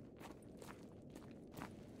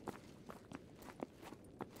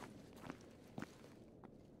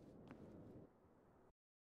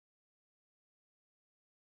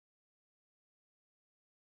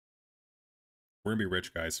 We're gonna be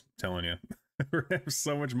rich, guys. I'm telling you. We're gonna have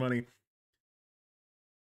so much money.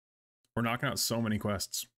 We're knocking out so many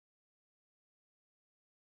quests.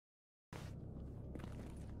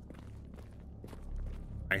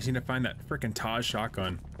 I just need to find that frickin' Taj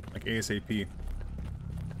shotgun, like ASAP.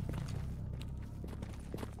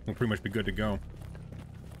 We'll pretty much be good to go.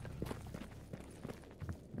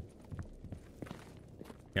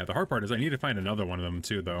 Yeah, the hard part is I need to find another one of them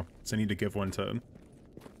too, though. So I need to give one to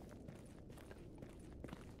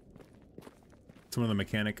one of the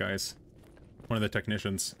mechanic guys, one of the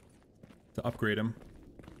technicians, to upgrade him.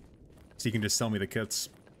 So he can just sell me the kits.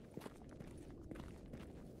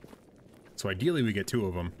 So ideally we get 2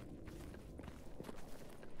 of them.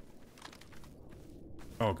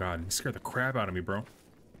 Oh god, you scared the crap out of me, bro.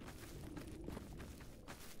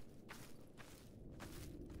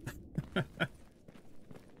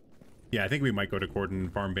 Yeah, I think we might go to Cordon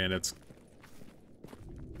Farm Bandits.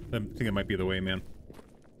 I think it might be the way, man.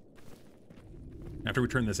 After we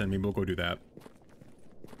turn this in, maybe we'll go do that.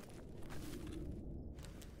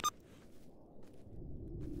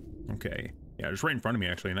 Okay. Yeah, just right in front of me,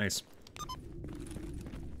 actually. Nice.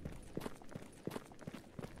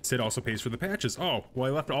 Sid also pays for the patches. Oh,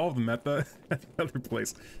 well, I left all of them at the, at the other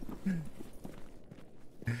place.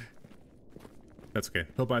 That's okay.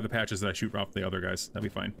 He'll buy the patches that I shoot off the other guys. That'll be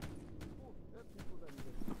fine.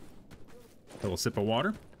 A little sip of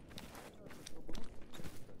water.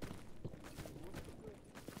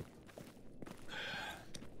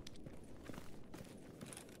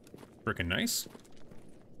 Frickin' nice.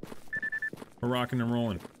 We're rocking and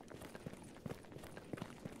rolling.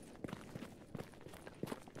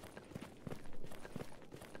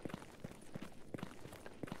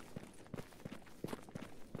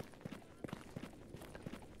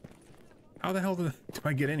 How the hell do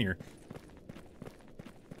I get in here?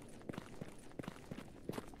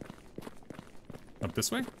 Up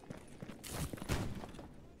this way?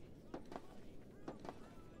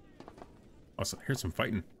 Oh, so here's some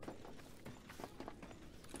fighting.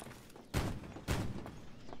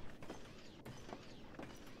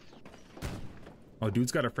 Oh,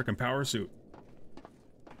 dude's got a frickin' power suit.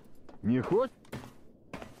 Не хочешь?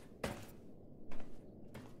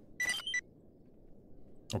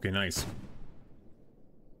 Okay, nice.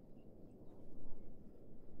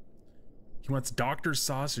 He wants Dr.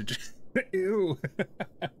 Sausage. Ew.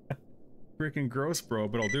 Freaking gross, bro,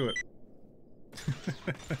 but I'll do it.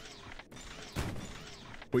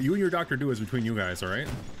 What you and your doctor do is between you guys, alright?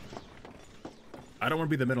 I don't want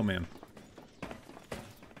to be the middleman.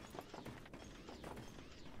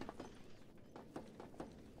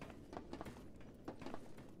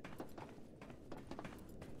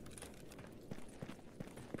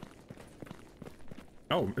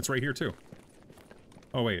 Oh, it's right here too.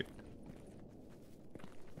 Oh, wait.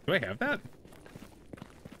 Do I have that?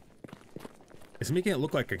 It's making it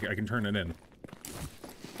look like I can turn it in.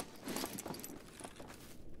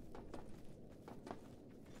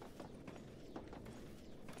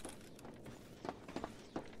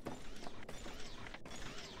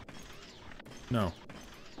 No.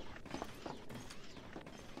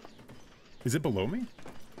 Is it below me?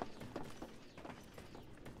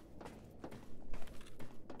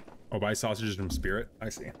 Oh, buy sausages from Spirit? I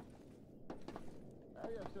see.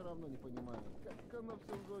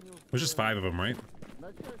 There's just 5 of them, right?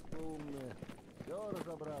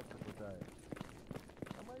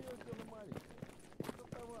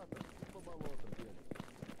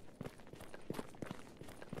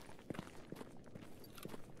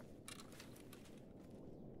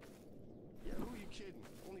 Yeah, who are you kidding?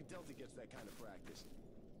 Only Delta gets that kind of practice.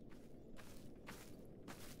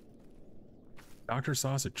 Dr.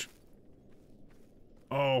 Sausage.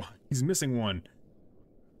 Oh, he's missing one.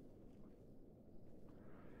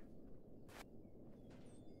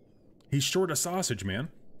 He's short a sausage, man.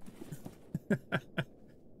 Do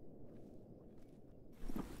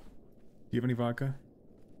you have any vodka?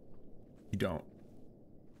 You don't.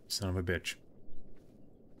 Son of a bitch.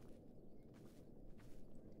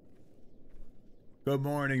 Good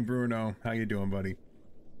morning, Bruno. How you doing, buddy?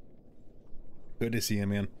 Good to see you,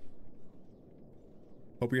 man.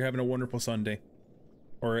 Hope you're having a wonderful Sunday.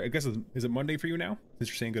 Or I guess, is it Monday for you now? Since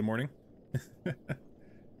you're saying good morning?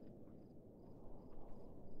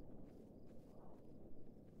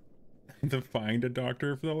 To find a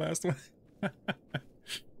doctor for the last one? I'm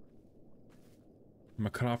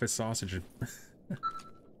gonna cut off his sausage.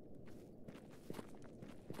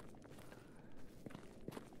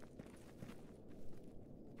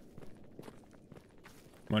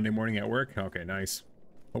 Monday morning at work? Okay, nice.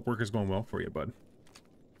 Hope work is going well for you, bud.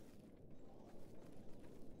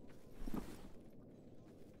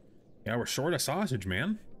 Yeah, we're short a sausage,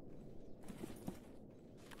 man.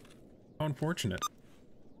 How unfortunate.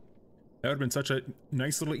 That would have been such a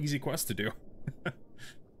nice little easy quest to do.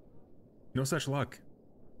 No such luck.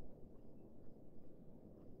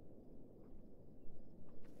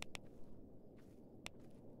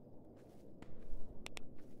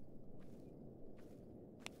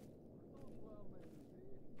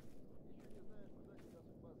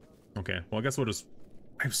 Okay, well I guess we'll just...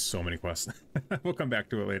 I have so many quests. We'll come back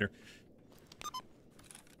to it later.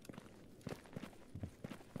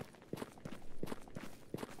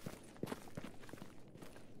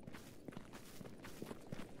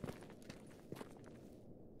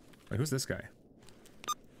 Wait, who's this guy?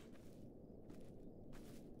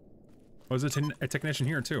 Oh, there's a technician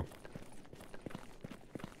here too.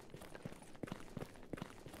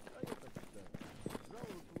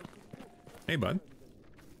 Hey, bud.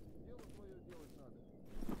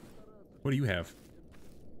 What do you have?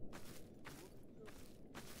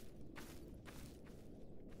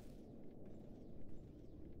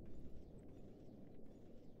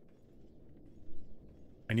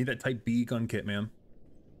 I need that Type B gun kit, man.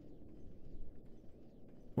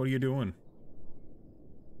 What are you doing?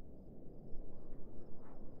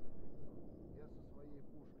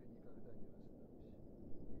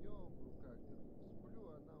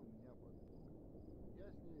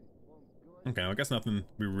 Okay, I guess nothing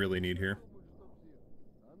we really need here.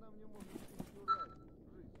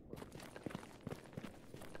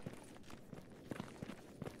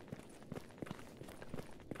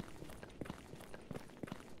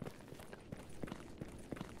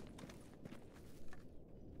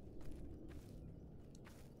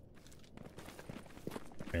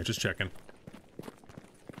 Okay, just checking.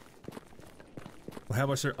 We'll have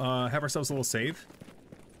ourselves a little save.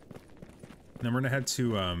 Then we're gonna head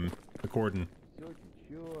to the cordon.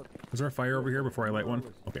 Is there a fire over here before I light one?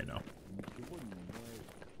 Okay, no.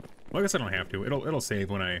 Well, I guess I don't have to. It'll save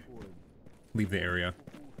when I leave the area.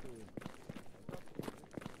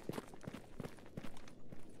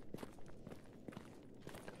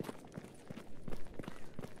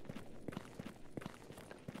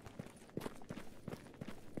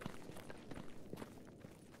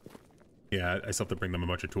 Yeah, I still have to bring them a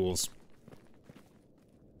bunch of tools.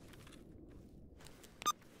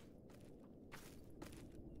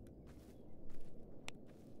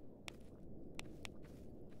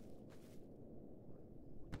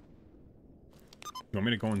 You want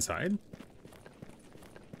me to go inside?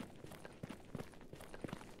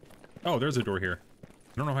 Oh, there's a door here.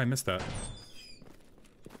 don't know how I missed that.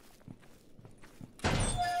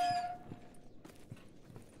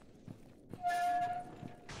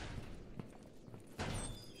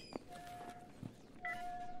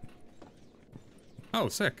 Oh,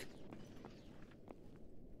 sick.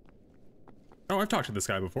 Oh, I've talked to this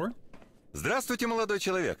guy before. Здравствуйте, молодой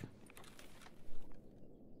человек.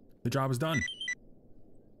 The job is done.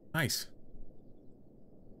 Nice.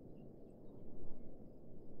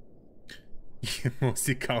 Most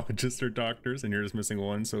ecologists are doctors, and you're just missing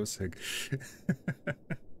one. So sick.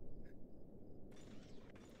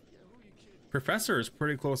 Professor is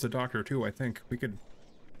pretty close to doctor too. I think we could.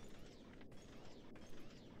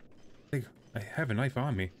 I have a knife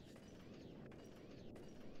on me.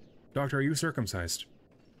 Doctor, are you circumcised?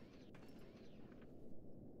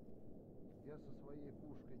 Я со своей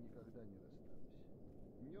пушкой никогда не расстанусь.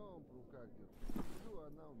 Днем в руках держу, сижу,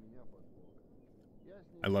 она у меня под боком. Я с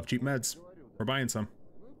ней I love cheap meds. говорю, We're buying some.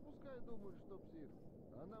 ну пускай думают, что псих.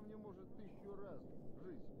 Она мне может 1000 раз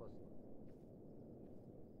жизнь спасла.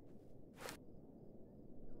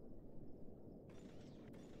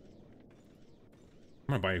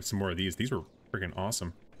 I'm gonna buy some more of these. These were freaking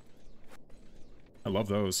awesome. I love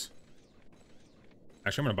those.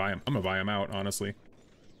 Actually, I'm gonna buy them. I'm gonna buy them out, honestly.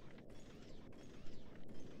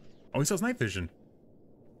 Oh, he sells night vision.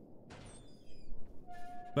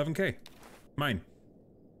 11K. Mine.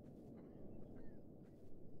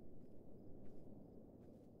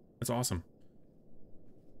 That's awesome.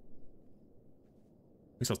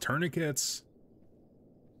 He sells tourniquets.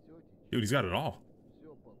 Dude, he's got it all.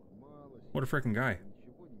 Все поломалось, What a freaking guy.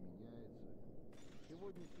 ничего не меняется.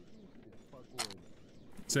 Сегодня сидим себе спокойно.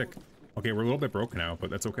 Sick. Okay, we're a little bit broke now, but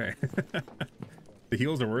that's okay. The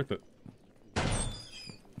heals are worth it.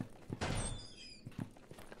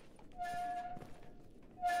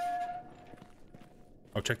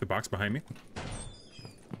 Oh, check the box behind me.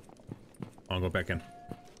 I'll go back in.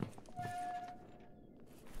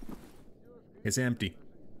 It's empty.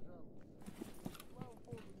 Слава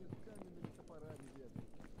богу, не с каменными топорами бегать.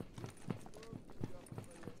 Вот себя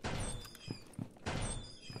постоять.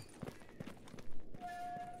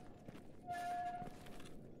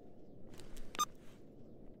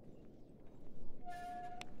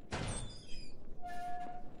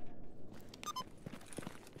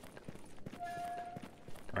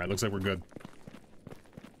 Alright, looks like we're good.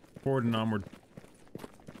 Forward and onward.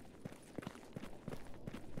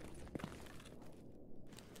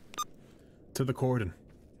 To the cordon.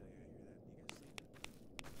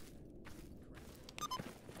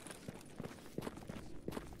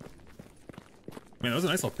 Man, that was a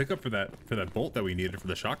nice little pickup for that bolt that we needed for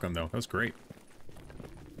the shotgun, though. That was great.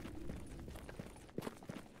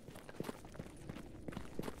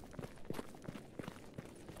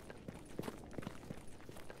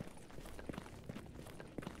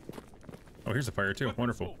 Oh, here's a fire too.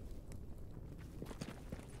 Wonderful.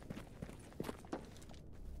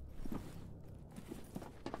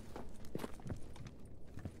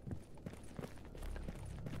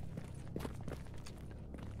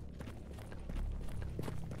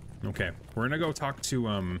 Okay, we're gonna go talk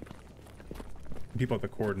to people at the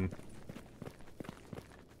cordon.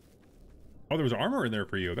 Oh, there was armor in there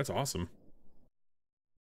for you. That's awesome.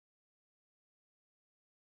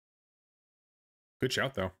 Good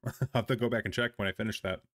shout, though. I'll have to go back and check when I finish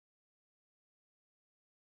that.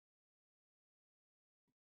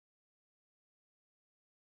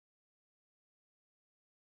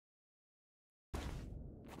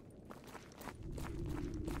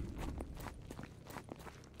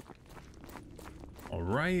 All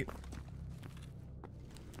right.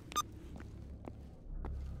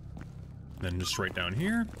 Then just right down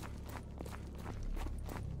here.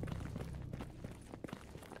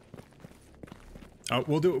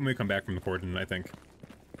 We'll do it when we come back from the cordon, I think.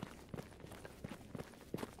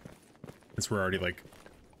 Since we're already, like,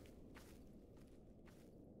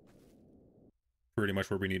 pretty much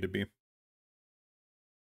where we need to be.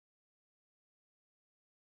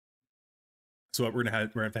 So we're gonna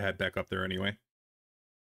have to head back up there anyway.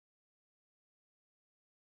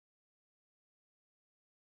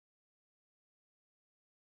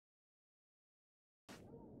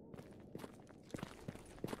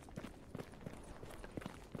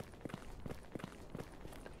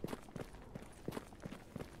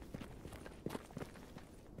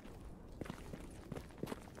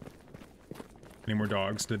 Any more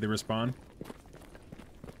dogs? Did they respawn?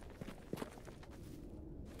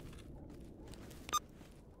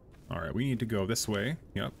 Alright, we need to go this way.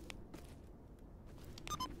 Yep.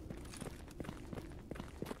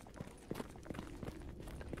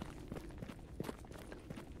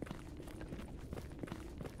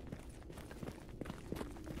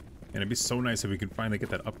 it'd be so nice if we could finally get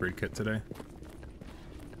that upgrade kit today.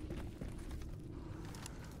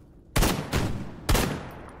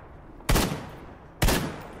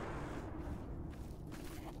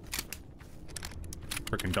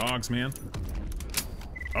 Frickin' dogs, man.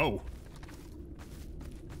 Oh.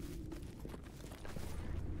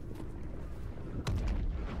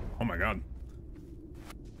 Oh my god.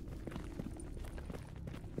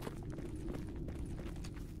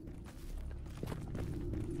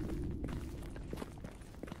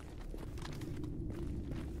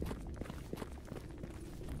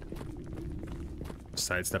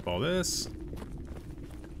 Sidestep all this.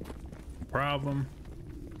 No problem.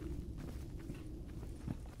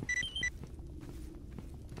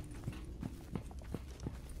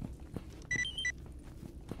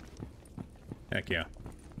 Heck yeah.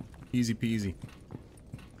 Easy peasy.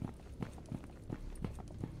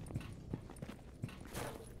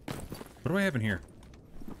 What do I have in here?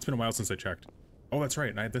 It's been a while since I checked. Oh, that's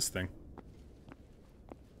right. I had this thing.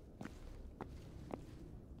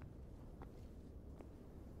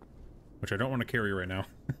 Which I don't want to carry right now.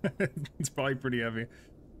 It's probably pretty heavy.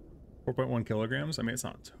 4.1 kilograms? I mean, it's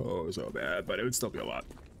not so bad, but it would still be a lot.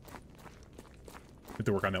 Have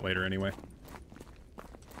to work on that later anyway.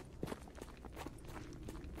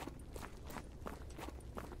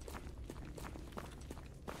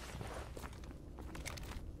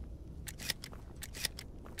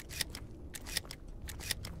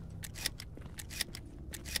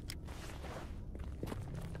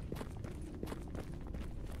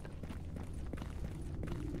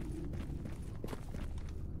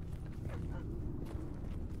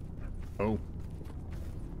 Oh.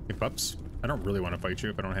 Hey, pups. I don't really want to fight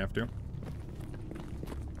you if I don't have to.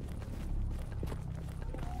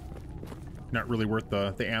 Not really worth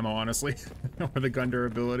the ammo, honestly. Or the gun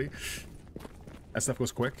durability. That stuff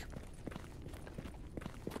goes quick.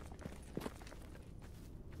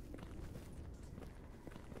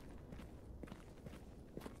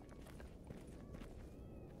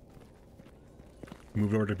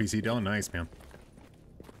 Moved over to PC, Dylan. Nice, man.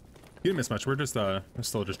 You didn't miss much. We're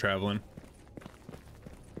still just traveling.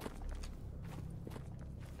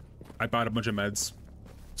 I bought a bunch of meds,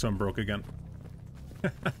 so I'm broke again.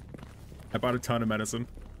 I bought a ton of medicine.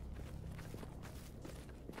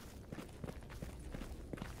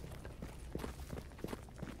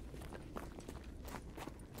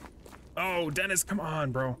 Oh, Dennis, come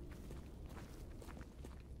on, bro.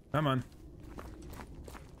 Come on.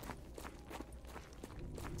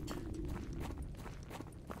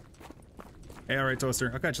 Hey, alright, Toaster.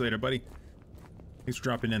 I'll catch you later, buddy. Thanks for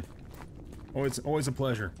dropping in. Always a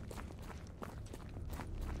pleasure.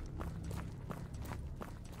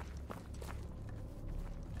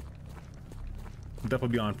 I'll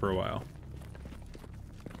definitely be on for a while.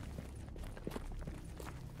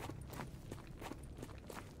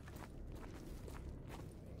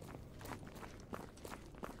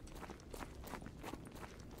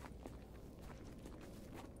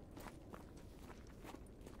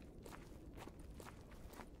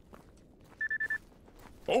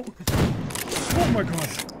 Oh! Oh my god!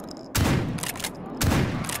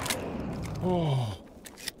 Oh!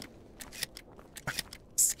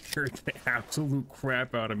 Scared the absolute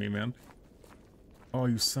crap out of me, man. Oh,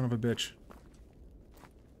 you son of a bitch.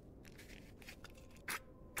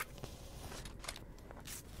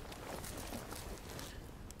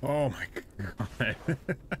 Oh my god.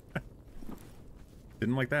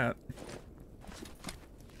 Didn't like that.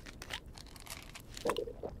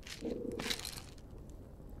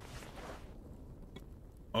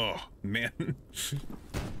 Oh, man. Okay,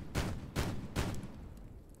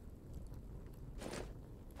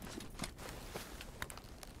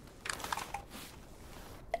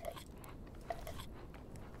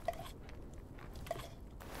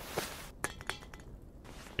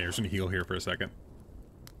 we're just gonna heal here for a second.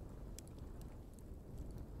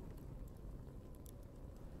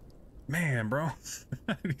 Man, bro.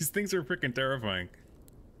 These things are freaking terrifying.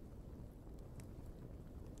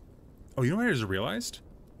 Oh, you know what I just realized?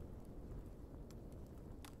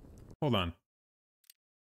 Hold on.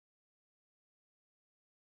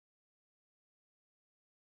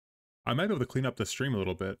 I might be able to clean up the stream a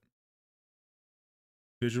little bit.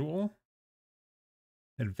 Visual?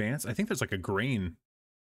 Advanced? I think there's like a grain.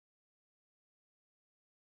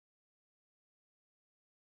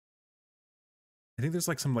 I think there's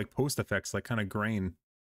like some like post effects, like kind of grain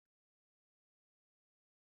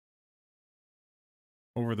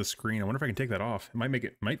over the screen. I wonder if I can take that off.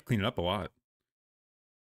 It might clean it up a lot.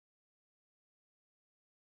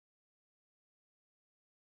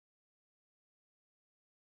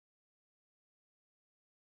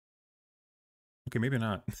 Okay, maybe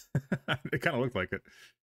not. It kind of looked like it.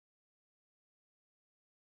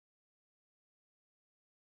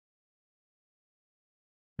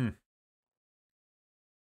 Hmm.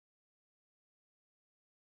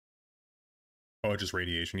 Oh, it's just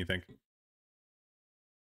radiation, you think?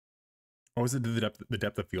 Oh, is it the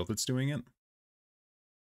depth of field that's doing it?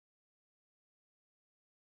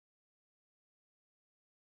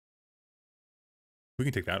 We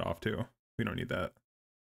can take that off too. We don't need that.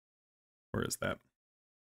 Where is that?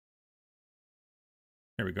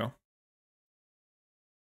 There we go.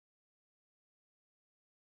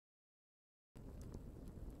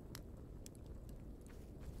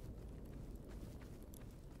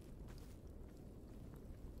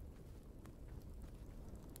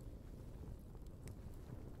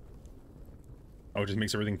 Oh, it just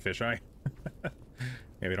makes everything fisheye.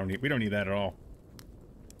 Yeah, we don't need that at all.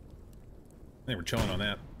 I think we're chilling on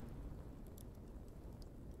that.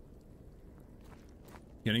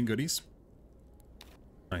 You got any goodies?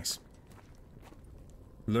 Nice.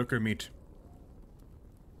 Lurker meat.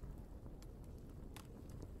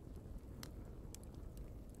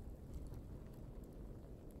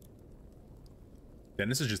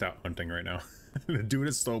 Dennis is just out hunting right now. The dude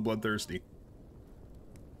is so bloodthirsty.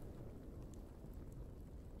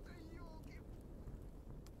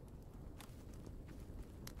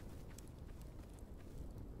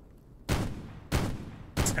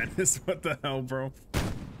 Dennis, what the hell, bro?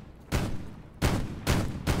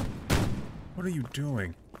 What are you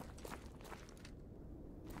doing?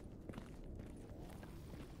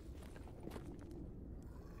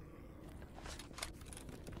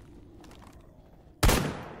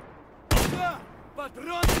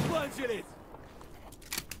 Патроны кончились!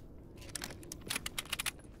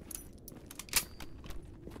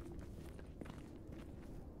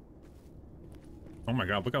 Oh my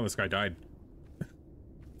god, look how this guy died.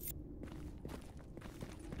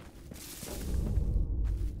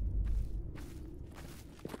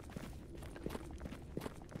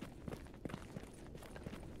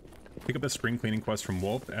 Pick up the spring cleaning quest from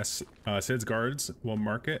Wolf. Sid's guards will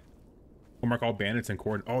mark it. We'll mark all bandits and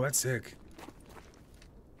cord. Oh, that's sick.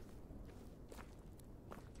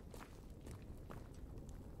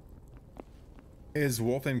 Is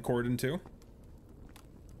Wolf in Cordon too?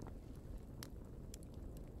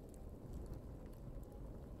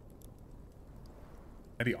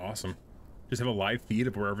 That'd be awesome. Just have a live feed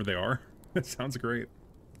of wherever they are. That sounds great.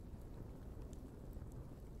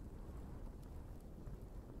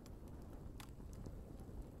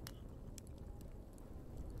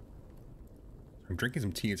 I'm drinking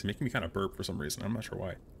some tea. It's making me kind of burp for some reason. I'm not sure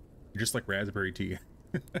why. Just like raspberry tea.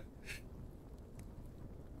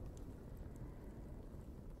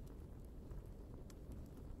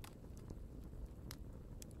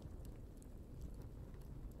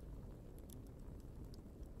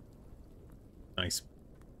 Nice.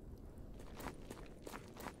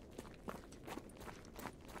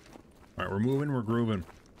 All right, we're moving, we're grooving.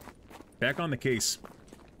 Back on the case.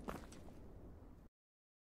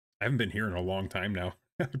 I haven't been here in a long time now.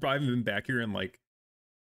 I probably haven't been back here in like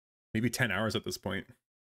maybe 10 hours at this point.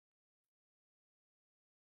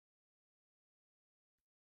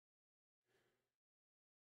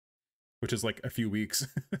 Which is like a few weeks.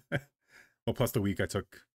 Well, plus the week I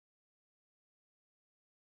took.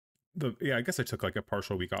 Yeah, I guess I took like a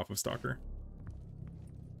partial week off of Stalker.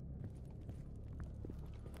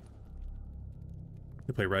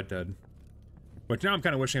 To play Red Dead. But now I'm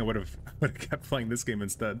kind of wishing I would have kept playing this game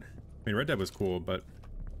instead. I mean, Red Dead was cool, but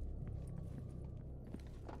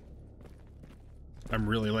I'm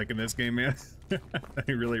really liking this game, man.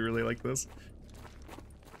 I really, really like this.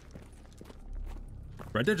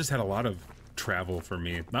 Red Dead just had a lot of travel for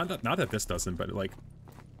me. Not that this doesn't, but like,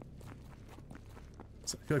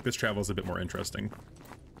 I feel like this travel is a bit more interesting.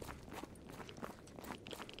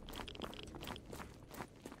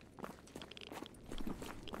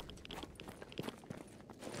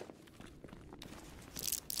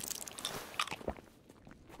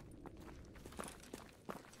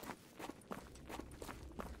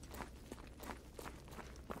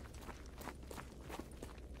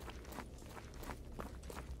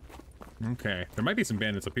 Okay, there might be some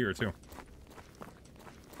bandits up here too.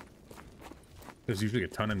 There's usually a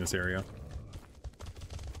ton in this area.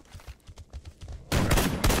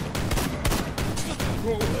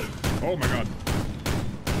 Okay. Oh my god.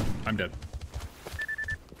 I'm dead.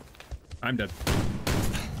 I'm dead.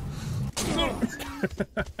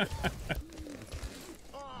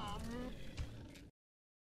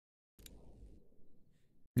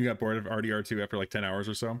 You got bored of RDR2 after like 10 hours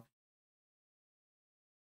or so?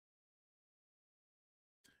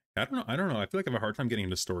 I don't know. I feel like I have a hard time getting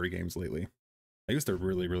into story games lately. I used to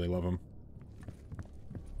really, really love them.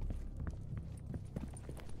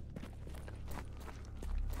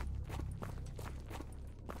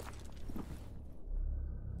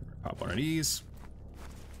 Pop one of these.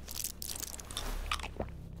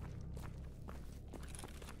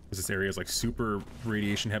 This area is like super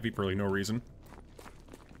radiation heavy for like no reason.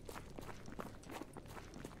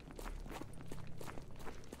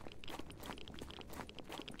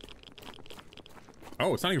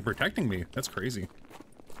 Oh, it's not even protecting me. That's crazy.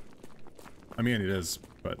 I mean, it is,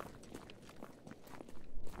 but at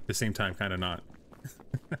the same time, kind of not.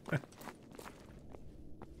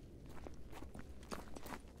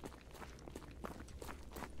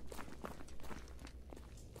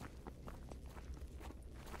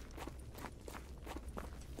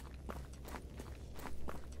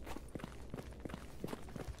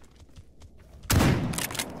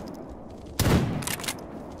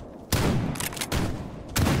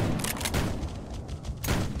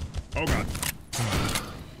 Oh god.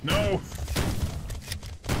 No!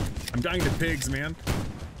 I'm dying to pigs, man.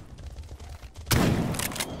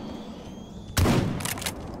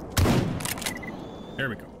 There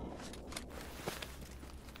we go.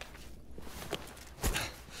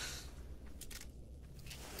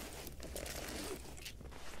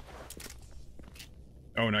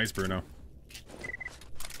 Oh, nice, Bruno.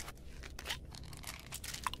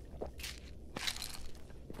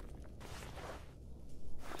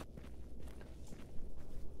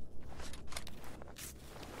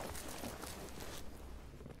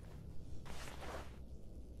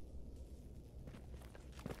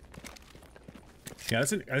 Yeah,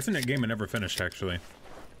 that's in that game I never finished, actually.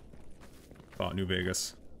 Fallout New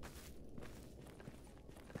Vegas.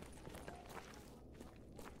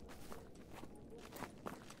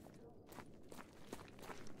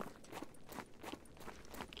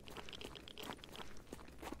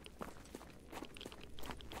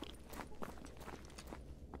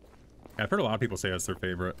 Yeah, I've heard a lot of people say that's their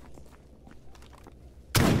favorite.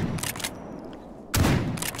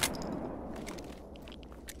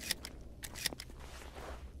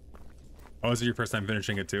 Oh, this is your first time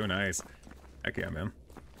finishing it too? Nice. Heck yeah, man.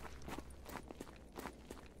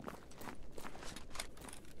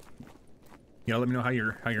 Yeah, let me know how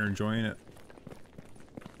you're enjoying it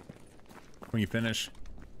when you finish.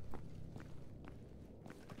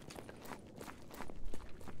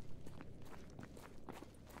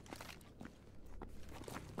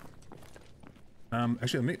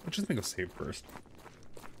 Actually, let's just make a save first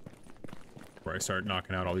before I start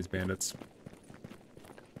knocking out all these bandits.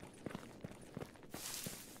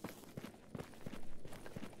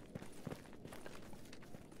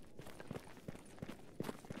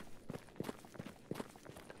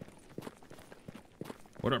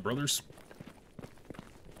 What up, brothers?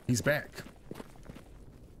 He's back.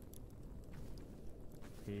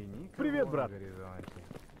 Привет, брат.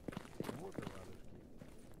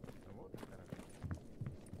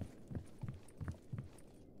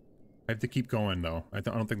 I have to keep going though. I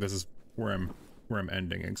don't think this is where I'm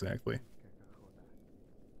ending exactly.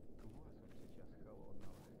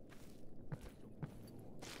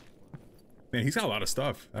 Man, he's got a lot of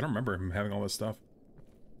stuff. I don't remember him having all this stuff.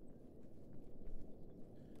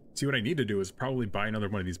 See, what I need to do is probably buy another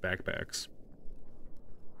one of these backpacks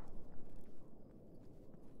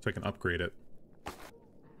so I can upgrade it.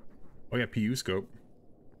 Oh yeah, PU scope.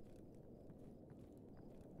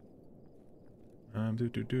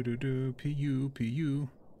 PU.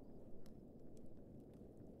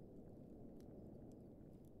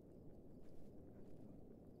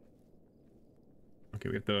 Okay,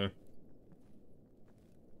 we have to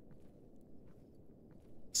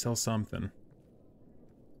sell something.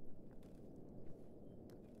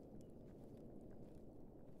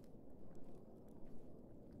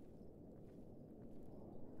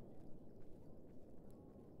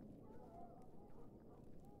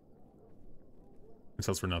 It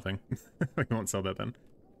sells for nothing. We won't sell that then.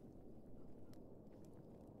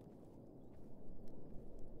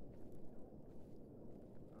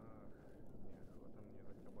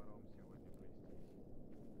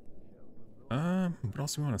 What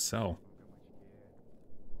else do we want to sell?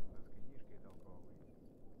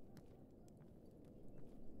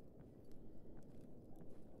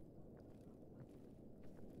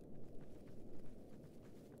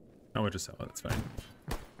 I would just sell it, that's fine.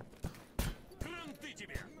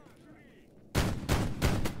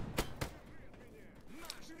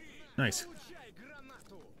 Nice.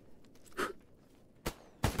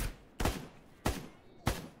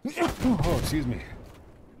 Oh, excuse me.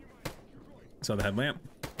 Saw the headlamp.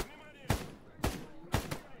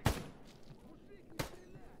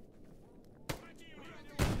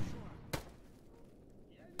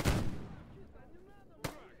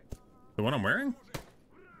 The one I'm wearing?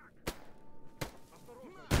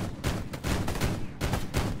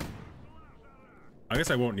 I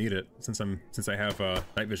guess I won't need it since I have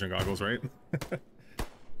night vision goggles, right?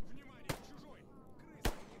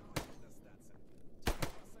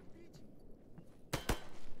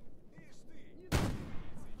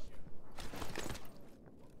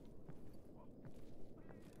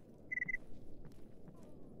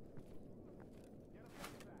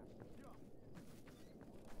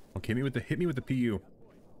 Okay, hit me with the PU.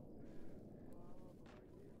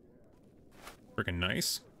 Freaking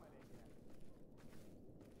nice.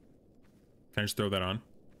 Can I just throw that on?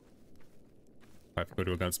 I have to go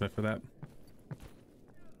to a gunsmith for that.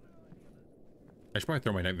 I should probably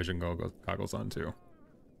throw my night vision goggles on too.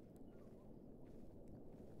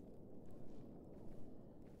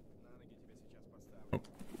 Oh.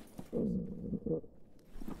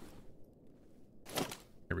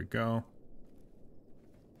 There we go.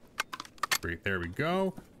 Great, there we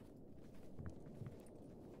go.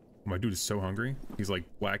 My dude is so hungry. He's like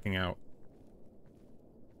blacking out.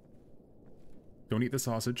 Don't eat the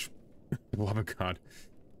sausage. For the love of God.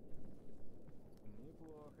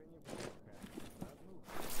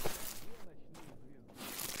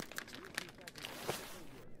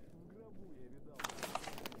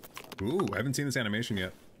 Ooh, I haven't seen this animation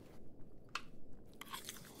yet.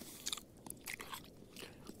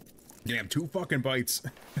 Damn, 2 fucking bites.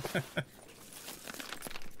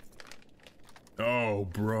 Oh,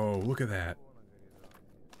 bro, look at that.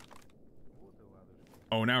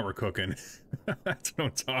 Oh, now we're cooking. That's what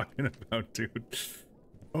I'm talking about, dude.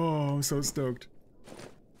 Oh, I'm so stoked.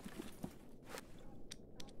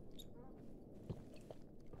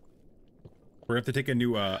 We're gonna have to take a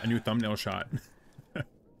new thumbnail shot.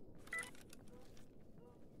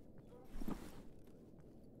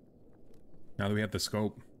 Now that we have the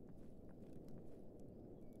scope.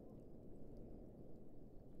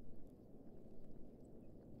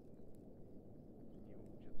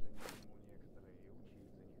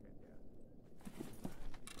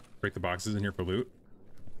 Break the boxes in here for loot.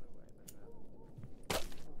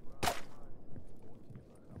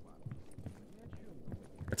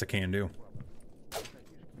 That's a can do.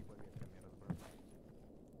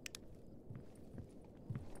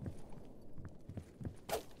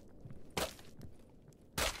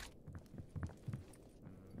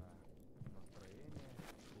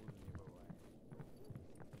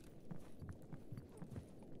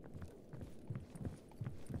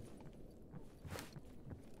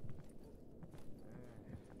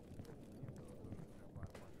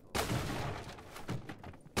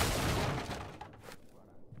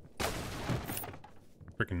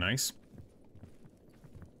 Freaking nice.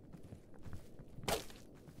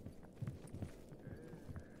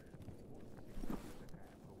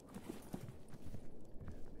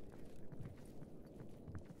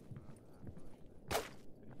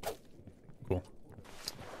 Cool.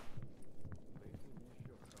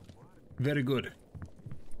 Very good.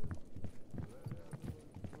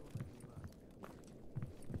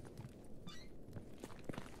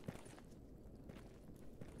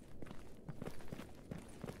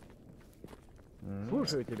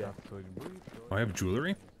 Слушаю тебя. Oh, I have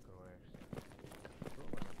jewelry?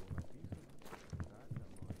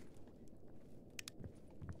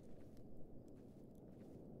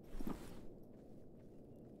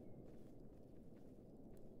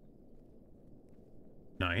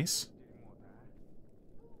 Nice.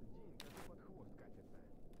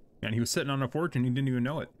 And he was sitting on a fortune, he didn't even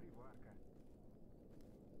know it.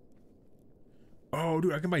 Oh,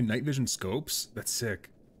 dude, I can buy night vision scopes? That's sick.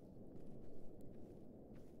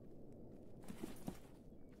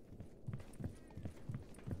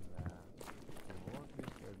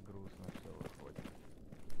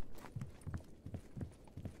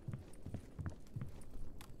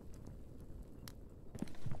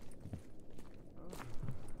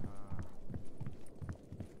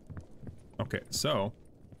 Okay, so...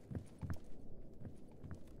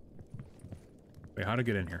 Wait, how to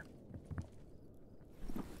get in here?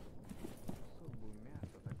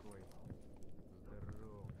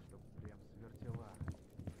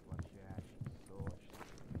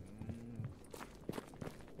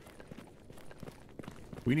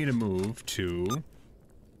 We need to move to...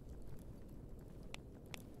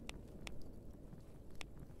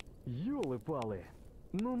 Ёлы-палы.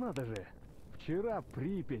 Ну надо же. Вчера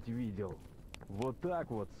Припять видел. Вот так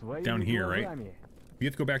вот, своими Down here, right? глазами. We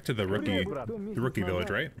have to go back to the rookie village,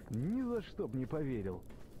 right? Ни за что б не поверил.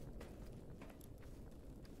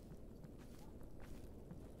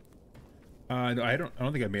 I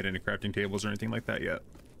don't think I've made any crafting tables or anything like that yet.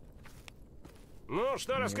 Ну,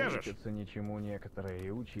 что Не расскажешь? учатся ничему некоторые и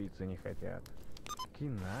учиться не хотят.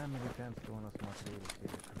 Кино американского насмотрелись или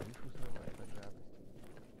крышу срывает от жадности.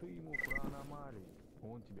 Ты ему про аномалии,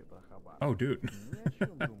 он тебе про хабар. Oh, dude. Ни о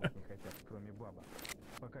чем думать не хотят, кроме бабок.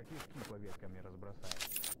 Пока кишки по веткам не разбросают.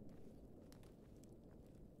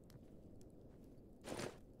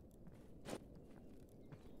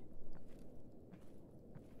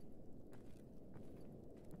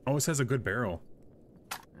 Oh, it says a good barrel.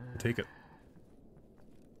 Take it.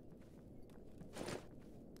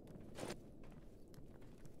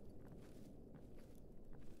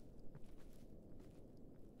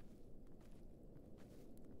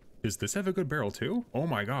 Does this have a good barrel too? Oh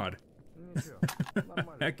my god. Ничего,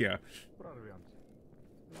 нормально. Heck yeah. Прорвемся.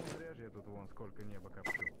 Не зря же я тут вон сколько неба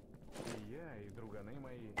копчу. И я, и друганы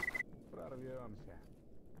мои. Прорвемся.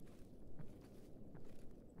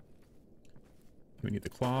 We need the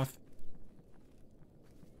cloth.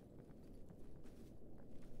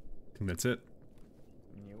 I think that's it.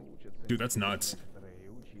 Не учатся Dude, that's ничему nuts. некоторые и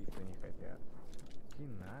учиться не хотят.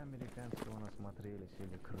 Кино американского насмотрелись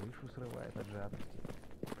или крышу срывает от жадности.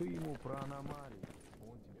 Ты ему про аномалии,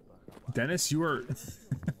 он тебе про хабар. Dennis, you are...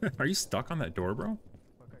 Are you stuck on that door, bro?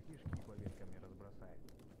 Пока кишки по веткам не разбросает.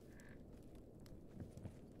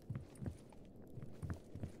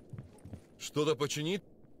 Что-то починить?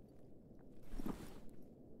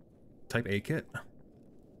 Type A kit?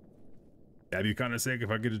 That'd be kind of sick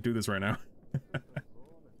if I could just do this right now.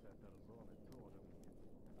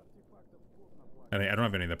 I don't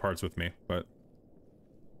have any of the parts with me, but...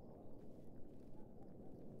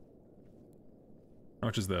 How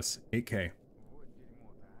much is this? 8K. Вот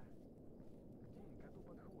дерьмо-то, а. День коту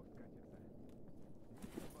под хвост катится.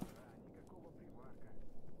 Никакого двора,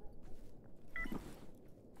 никакого приварка.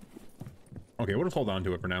 Okay, we'll just hold on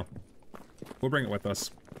to it for now. We'll bring it with us.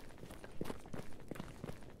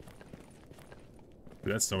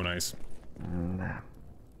 Dude, that's so nice. Да.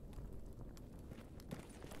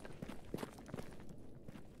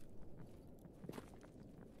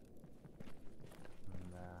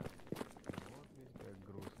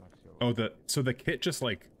 Oh, so the kit just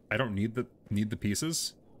like I don't need the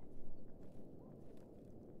pieces.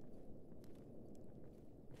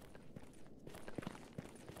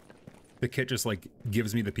 The kit just like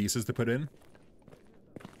gives me the pieces to put in.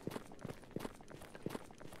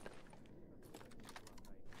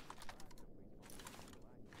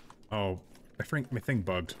 Oh, I think my thing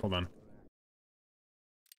bugged. Hold on.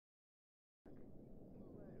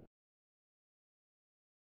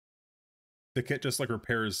 The kit just like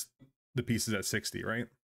repairs the pieces at 60, right?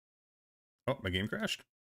 Oh, my game crashed.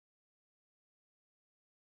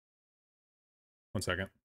 1 second.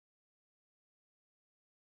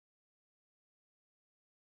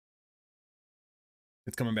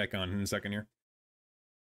 It's coming back on in a second here.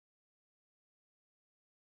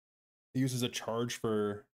 It uses a charge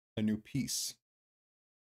for a new piece.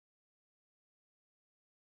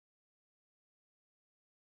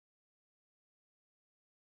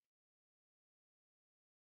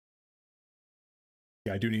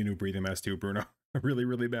 Yeah, I do need a new breathing mask too, Bruno. Really,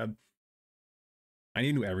 really bad. I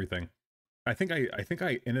need new everything. I think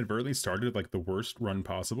I inadvertently started like the worst run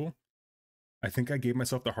possible. I think I gave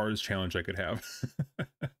myself the hardest challenge I could have.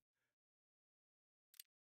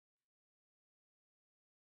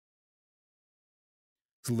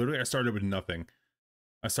 So literally I started with nothing.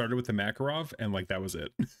 I started with the Makarov and like that was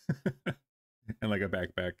it. And like a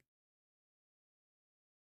backpack.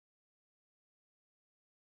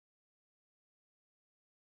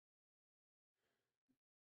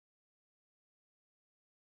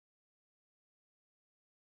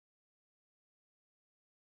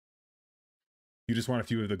 You just want a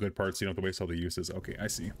few of the good parts, so you don't have to waste all the uses. Okay, I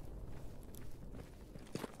see.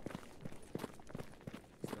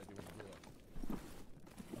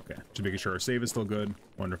 Okay, just making sure our save is still good.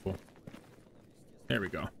 Wonderful. There we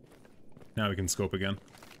go. Now we can scope again.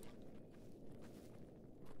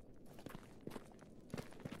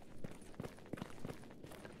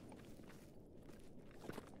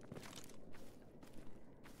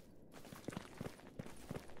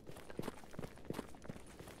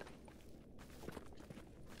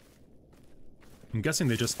 I'm guessing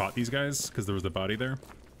they just fought these guys because there was a body there.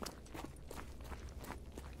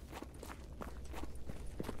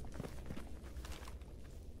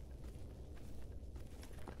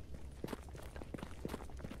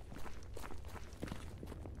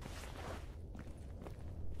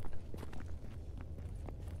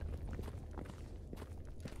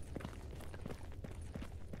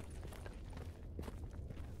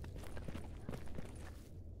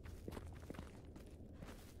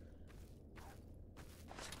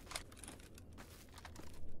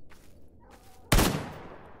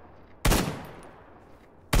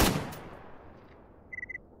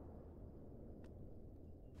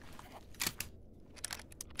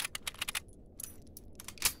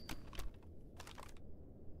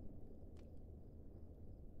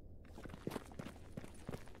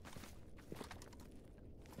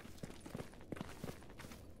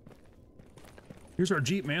 Here's our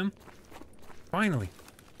Jeep, man. Finally.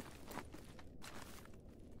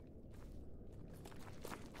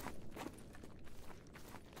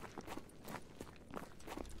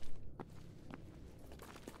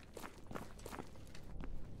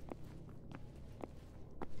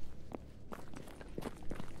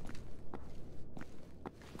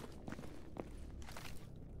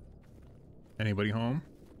 Anybody home?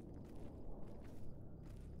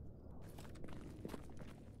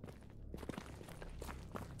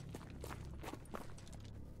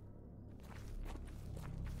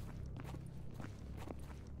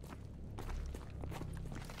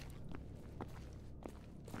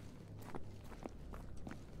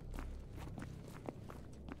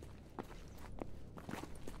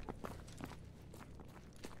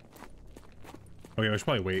 Oh yeah, I should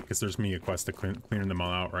probably wait because there's me a quest to clearing them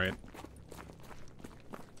all out, right?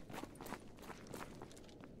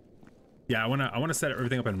 Yeah, I wanna set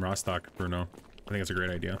everything up in Rostock, Bruno. I think that's a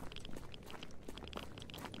great idea.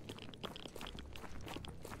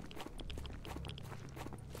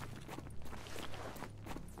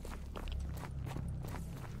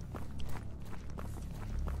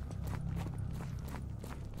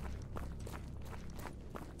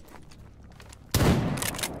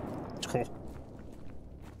 Cool.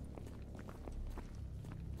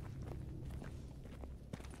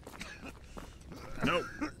 No.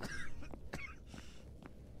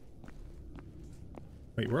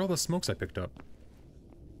 Wait, where are all the smokes I picked up?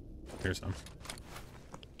 Here's some.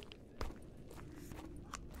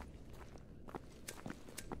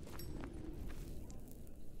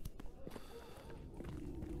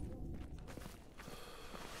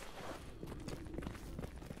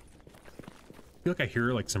 I feel like I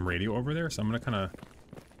hear like some radio over there, so I'm gonna kind of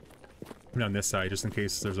come down this side just in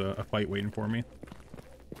case there's a fight waiting for me.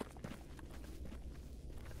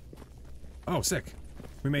 Oh, sick.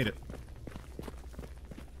 We made it.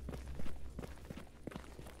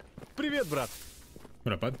 Привет, брат.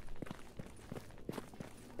 What up, bud?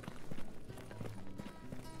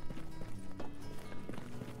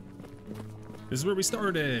 This is where we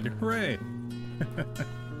started. Hooray!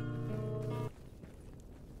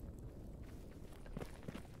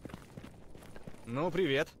 Ну,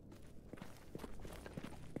 привет.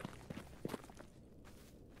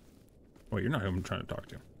 Wait, you're not who I'm trying to talk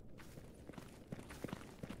to.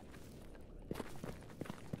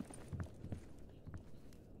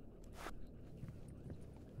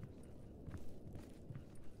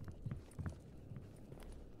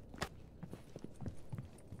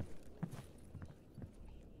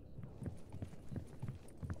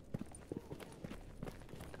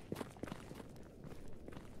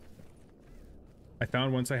 I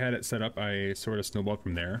found once I had it set up, I sort of snowballed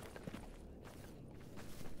from there.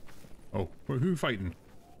 Oh, who you fighting?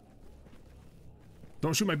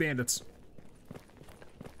 Don't shoot my bandits.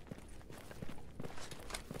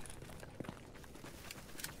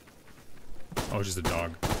 Oh, it's just a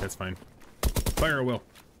dog. That's fine. Fire, Will.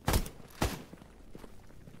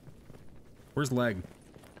 Where's Leg?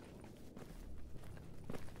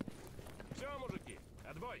 Все, мужики,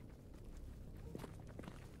 отбой.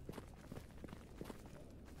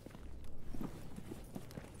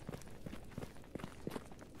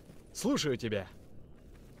 Слушаю тебя.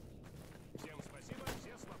 Всем спасибо,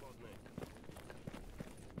 все свободны.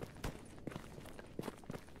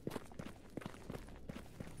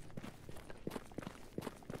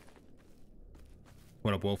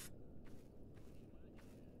 What up, Wolf?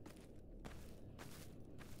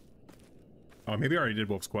 Oh, maybe I already did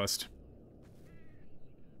Wolf's quest.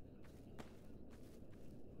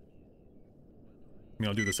 I mean,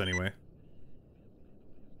 I'll do this anyway.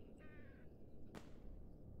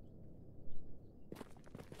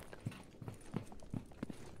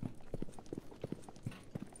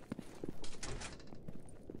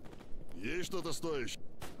 Есть что-то стоящее?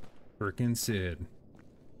 Frickin' Sid.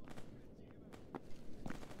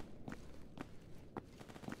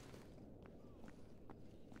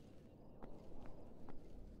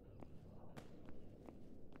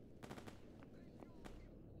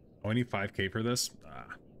 Oh, I need 5K for this? Ah.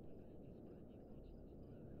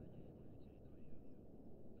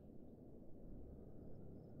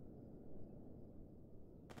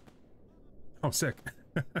 Oh, sick.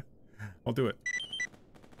 I'll do it.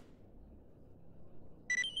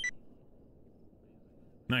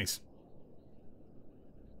 Nice.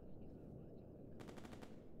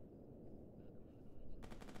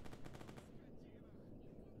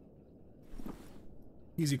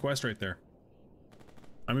 Easy quest right there.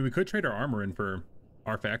 I mean, we could trade our armor in for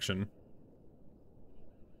our faction.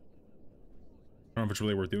 I don't know if it's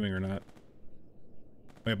really worth doing or not.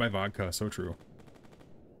 Oh yeah, buy vodka, so true.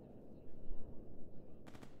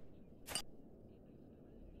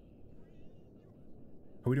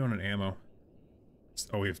 How are we doing on ammo?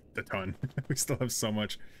 Oh, we have a ton. We still have so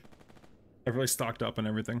much. I've really stocked up on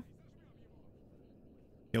everything.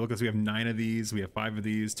 Yeah, look, we have 9 of these, we have 5 of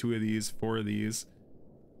these, 2 of these, 4 of these.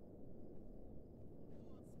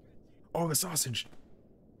 Oh, the sausage!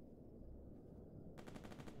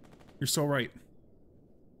 You're so right.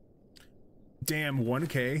 Damn,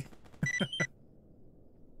 1K.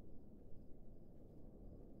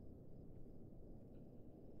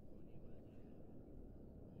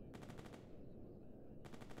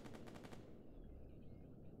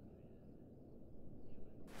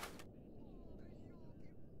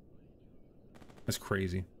 That's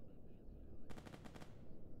crazy.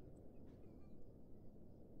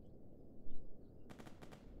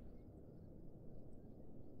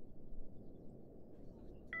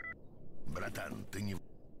 Братан, ты не... Ну,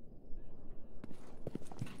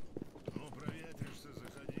 проветришься,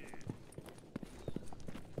 заходи.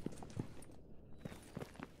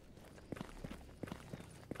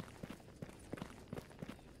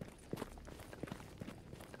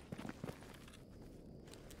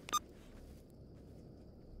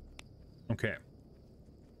 Okay.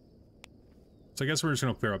 So I guess we're just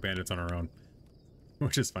gonna clear out bandits on our own.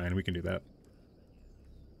 Which is fine, we can do that.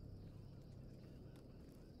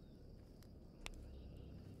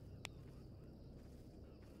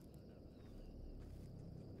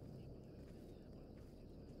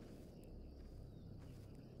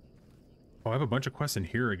 Oh, I have a bunch of quests in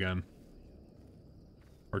here again.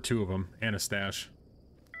 Or 2 of them, and a stash.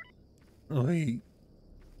 Oh, hey.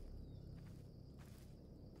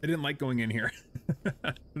 I didn't like going in here.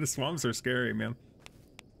 The swamps are scary, man.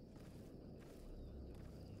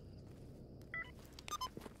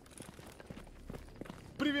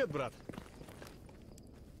 Привет, брат.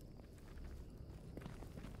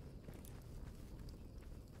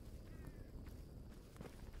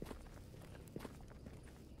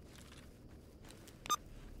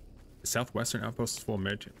 Southwestern outpost is full of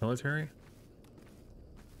military?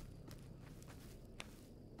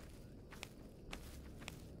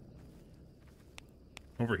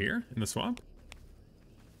 Over here? In the swamp?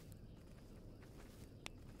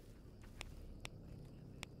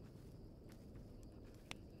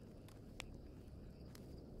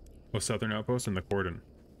 Oh, southern outpost and the cordon.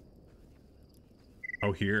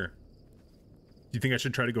 Oh, here. Do you think I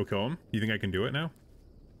should try to go kill him? Do you think I can do it now?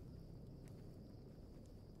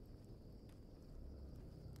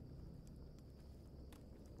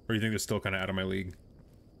 Or do you think they're still kind of out of my league?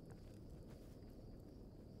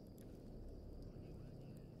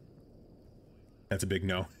 That's a big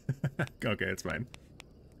no. Okay, it's fine.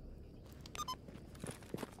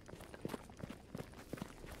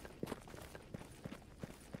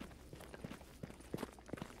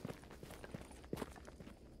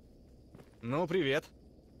 Ну, привет.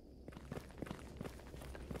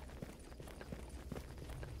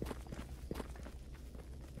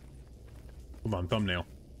 Hold on, thumbnail.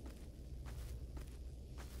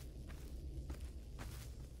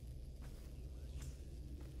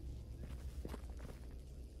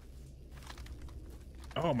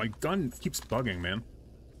 Oh, my gun keeps bugging, man.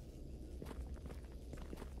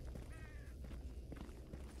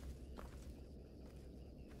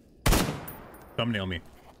 Thumbnail me.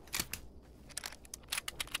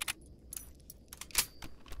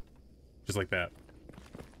 Just like that.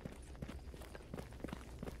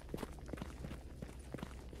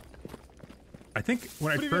 I think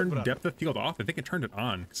when I turned depth of field off, I think it turned it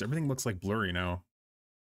on, because everything looks like blurry now.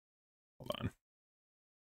 Hold on.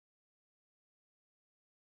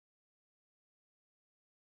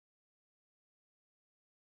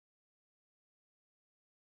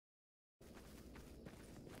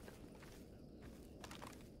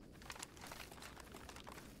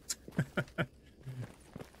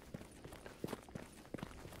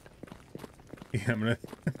 Yeah, I'm gonna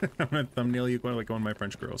I'm gonna thumbnail you like one of my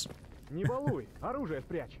French girls. Не балуй, оружие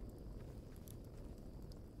спрячь.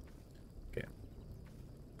 Okay.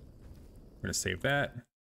 We're gonna save that.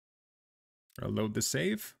 We're gonna load the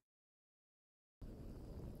save.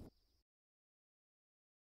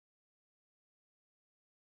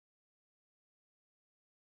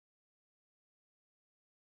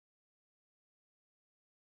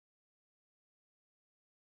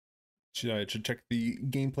 Should check the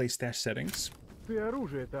gameplay stash settings. Ты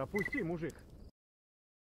оружие-то опусти, мужик.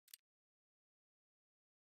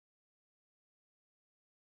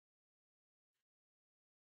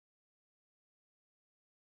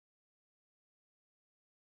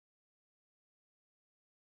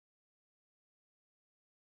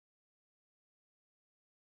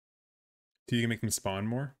 Do you make them spawn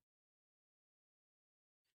more?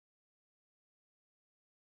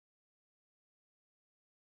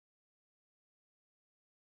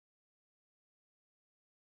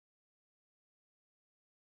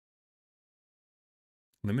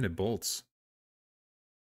 Limited bolts.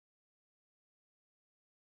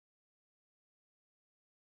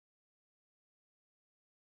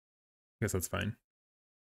 Guess that's fine.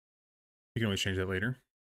 You can always change that later.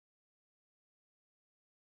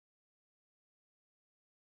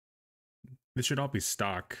 This should all be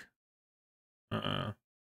stock. I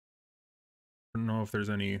don't know if there's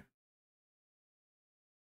any.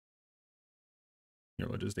 Here,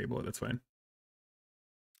 we'll just disable it. That's fine.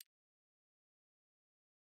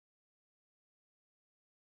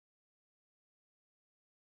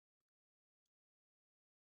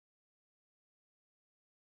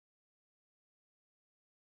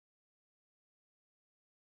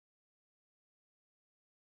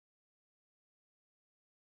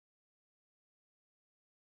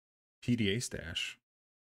 PDA stash.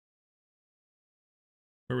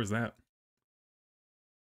 Where was that?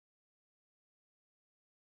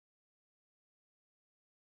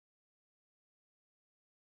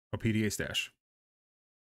 Oh, PDA stash.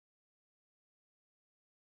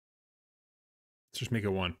 Let's just make it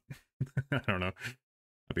 1. I don't know.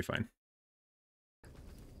 That'll be fine.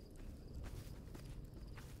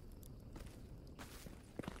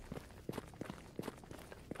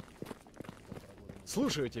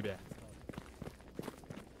 Слушаю тебя.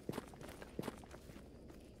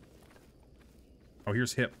 Oh,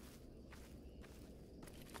 here's hip.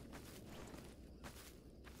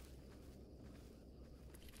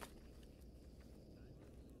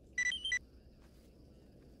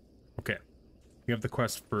 Okay. We have the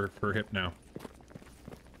quest for hip now.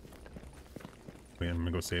 Wait, I'm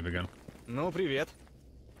gonna go save again. Ну, привет.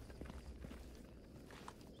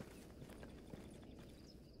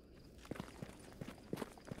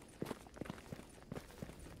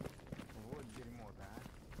 Вот дерьмо-то, а.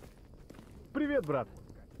 Привет, брат.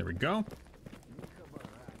 There we go.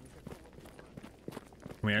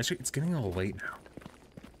 I mean, actually, it's getting a little late now.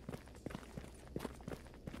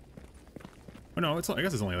 Oh no, I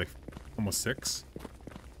guess it's only like almost 6.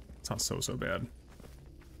 It's not so bad.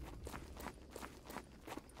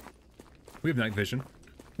 We have night vision.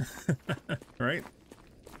 Right?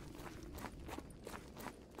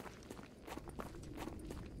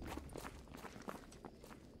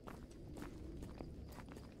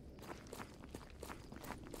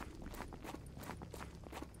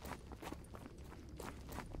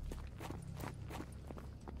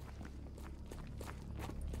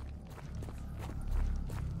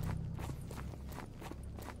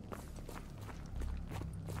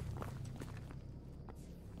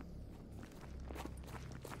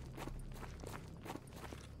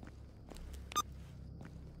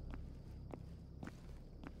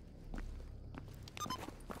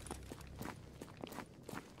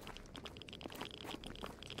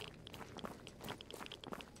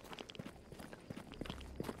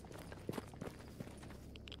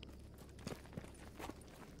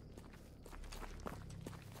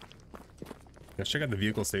 Let's check out the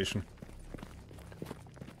vehicle station.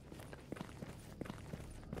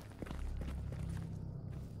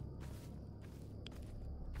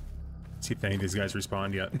 See if any of these guys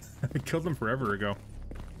respond yet. I killed them forever ago.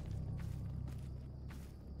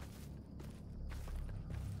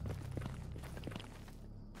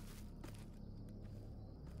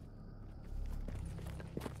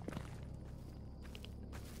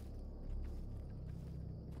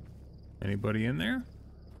 Anybody in there?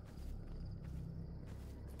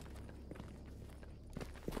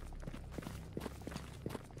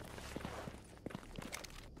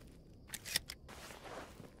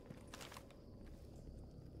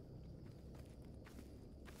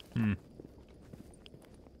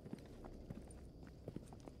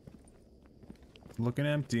 Looking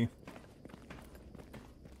empty.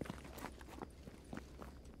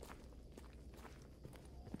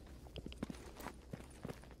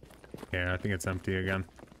 Yeah, I think it's empty again.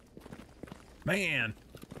 Man!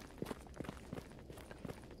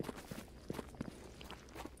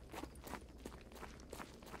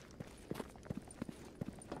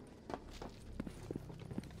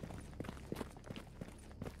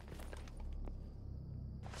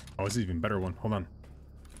 Oh, this is an even better one. Hold on.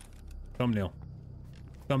 Thumbnail.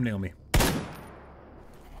 Thumbnail me.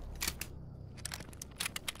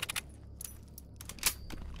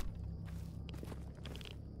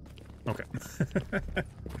 Okay.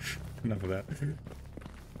 Enough of that.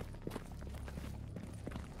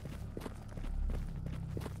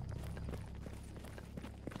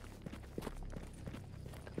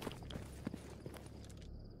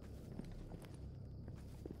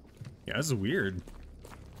 Yeah, this is weird.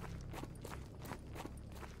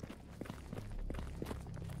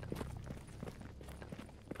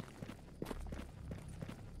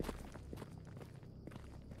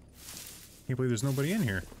 Can't believe there's nobody in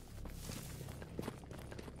here.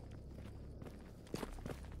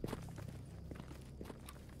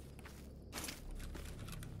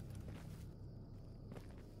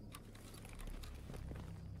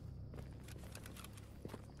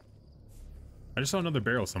 I just saw another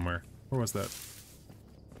barrel somewhere. Where was that?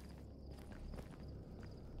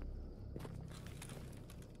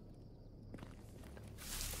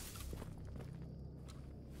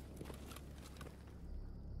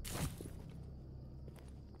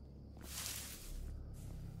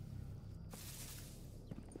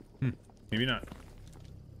 Maybe not.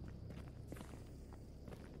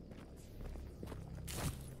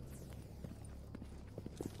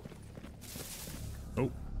 Oh.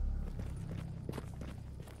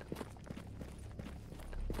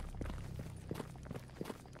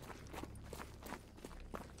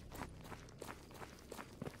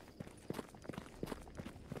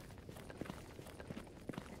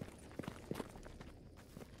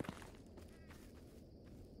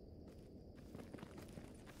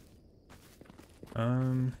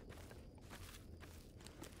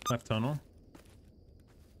 Left tunnel.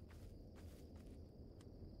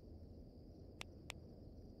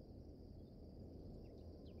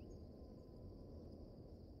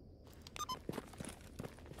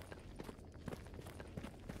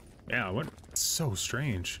 Yeah, what? It's so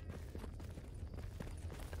strange.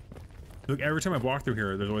 Look, every time I've walked through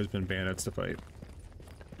here, there's always been bandits to fight.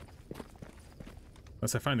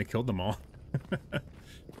 Unless I finally killed them all.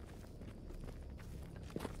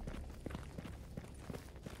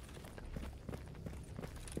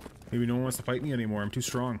 Maybe no one wants to fight me anymore. I'm too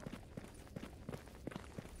strong.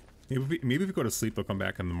 Maybe if we go to sleep, they'll come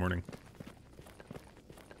back in the morning.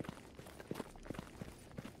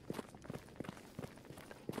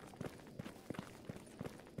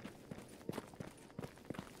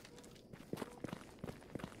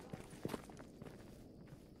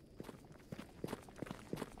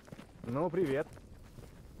 Ну, привет.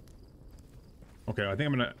 Okay, I think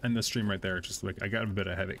I'm gonna end the stream right there. Just like I got a bit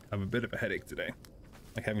of headache. I have a bit of a headache today.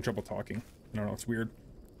 Like having trouble talking. I don't know, it's weird.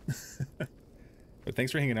 But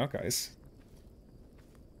thanks for hanging out, guys.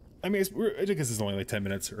 I mean, I guess it's only like 10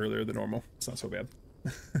 minutes earlier than normal. It's not so bad.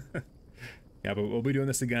 Yeah, but we'll be doing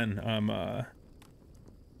this again. I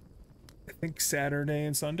think Saturday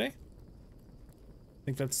and Sunday. I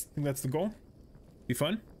think that's the goal. Be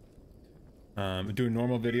fun. Doing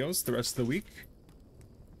normal videos the rest of the week.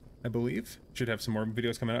 I believe should have some more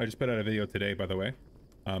videos coming out. I just put out a video today, by the way.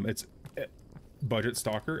 It's Budget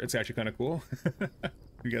Stalker. It's actually kind of cool.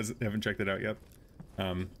 You guys haven't checked it out yet.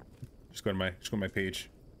 Just go to my page.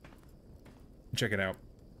 Check it out.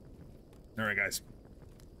 All right, guys.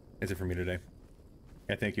 That's it for me today.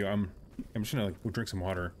 Yeah, thank you. I'm just gonna like go drink some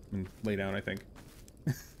water and lay down. I think.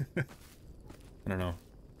 I don't know.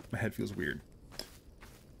 My head feels weird.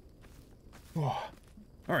 Oh.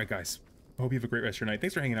 All right, guys. I hope you have a great rest of your night.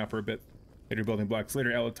 Thanks for hanging out for a bit. Later, Building Blocks.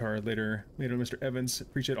 Later, S.T.A.L.K.E.R. Later, Mr. Evans.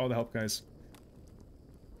 Appreciate all the help, guys.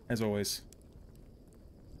 As always.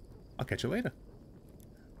 I'll catch you later.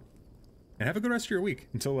 And have a good rest of your week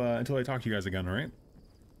until I talk to you guys again, all right?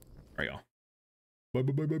 All right, y'all. Bye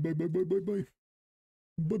bye bye bye bye bye bye bye bye.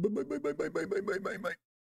 Bye bye bye bye bye bye bye bye bye bye bye.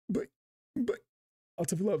 Bye. Bye.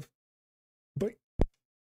 Lots of love. Bye.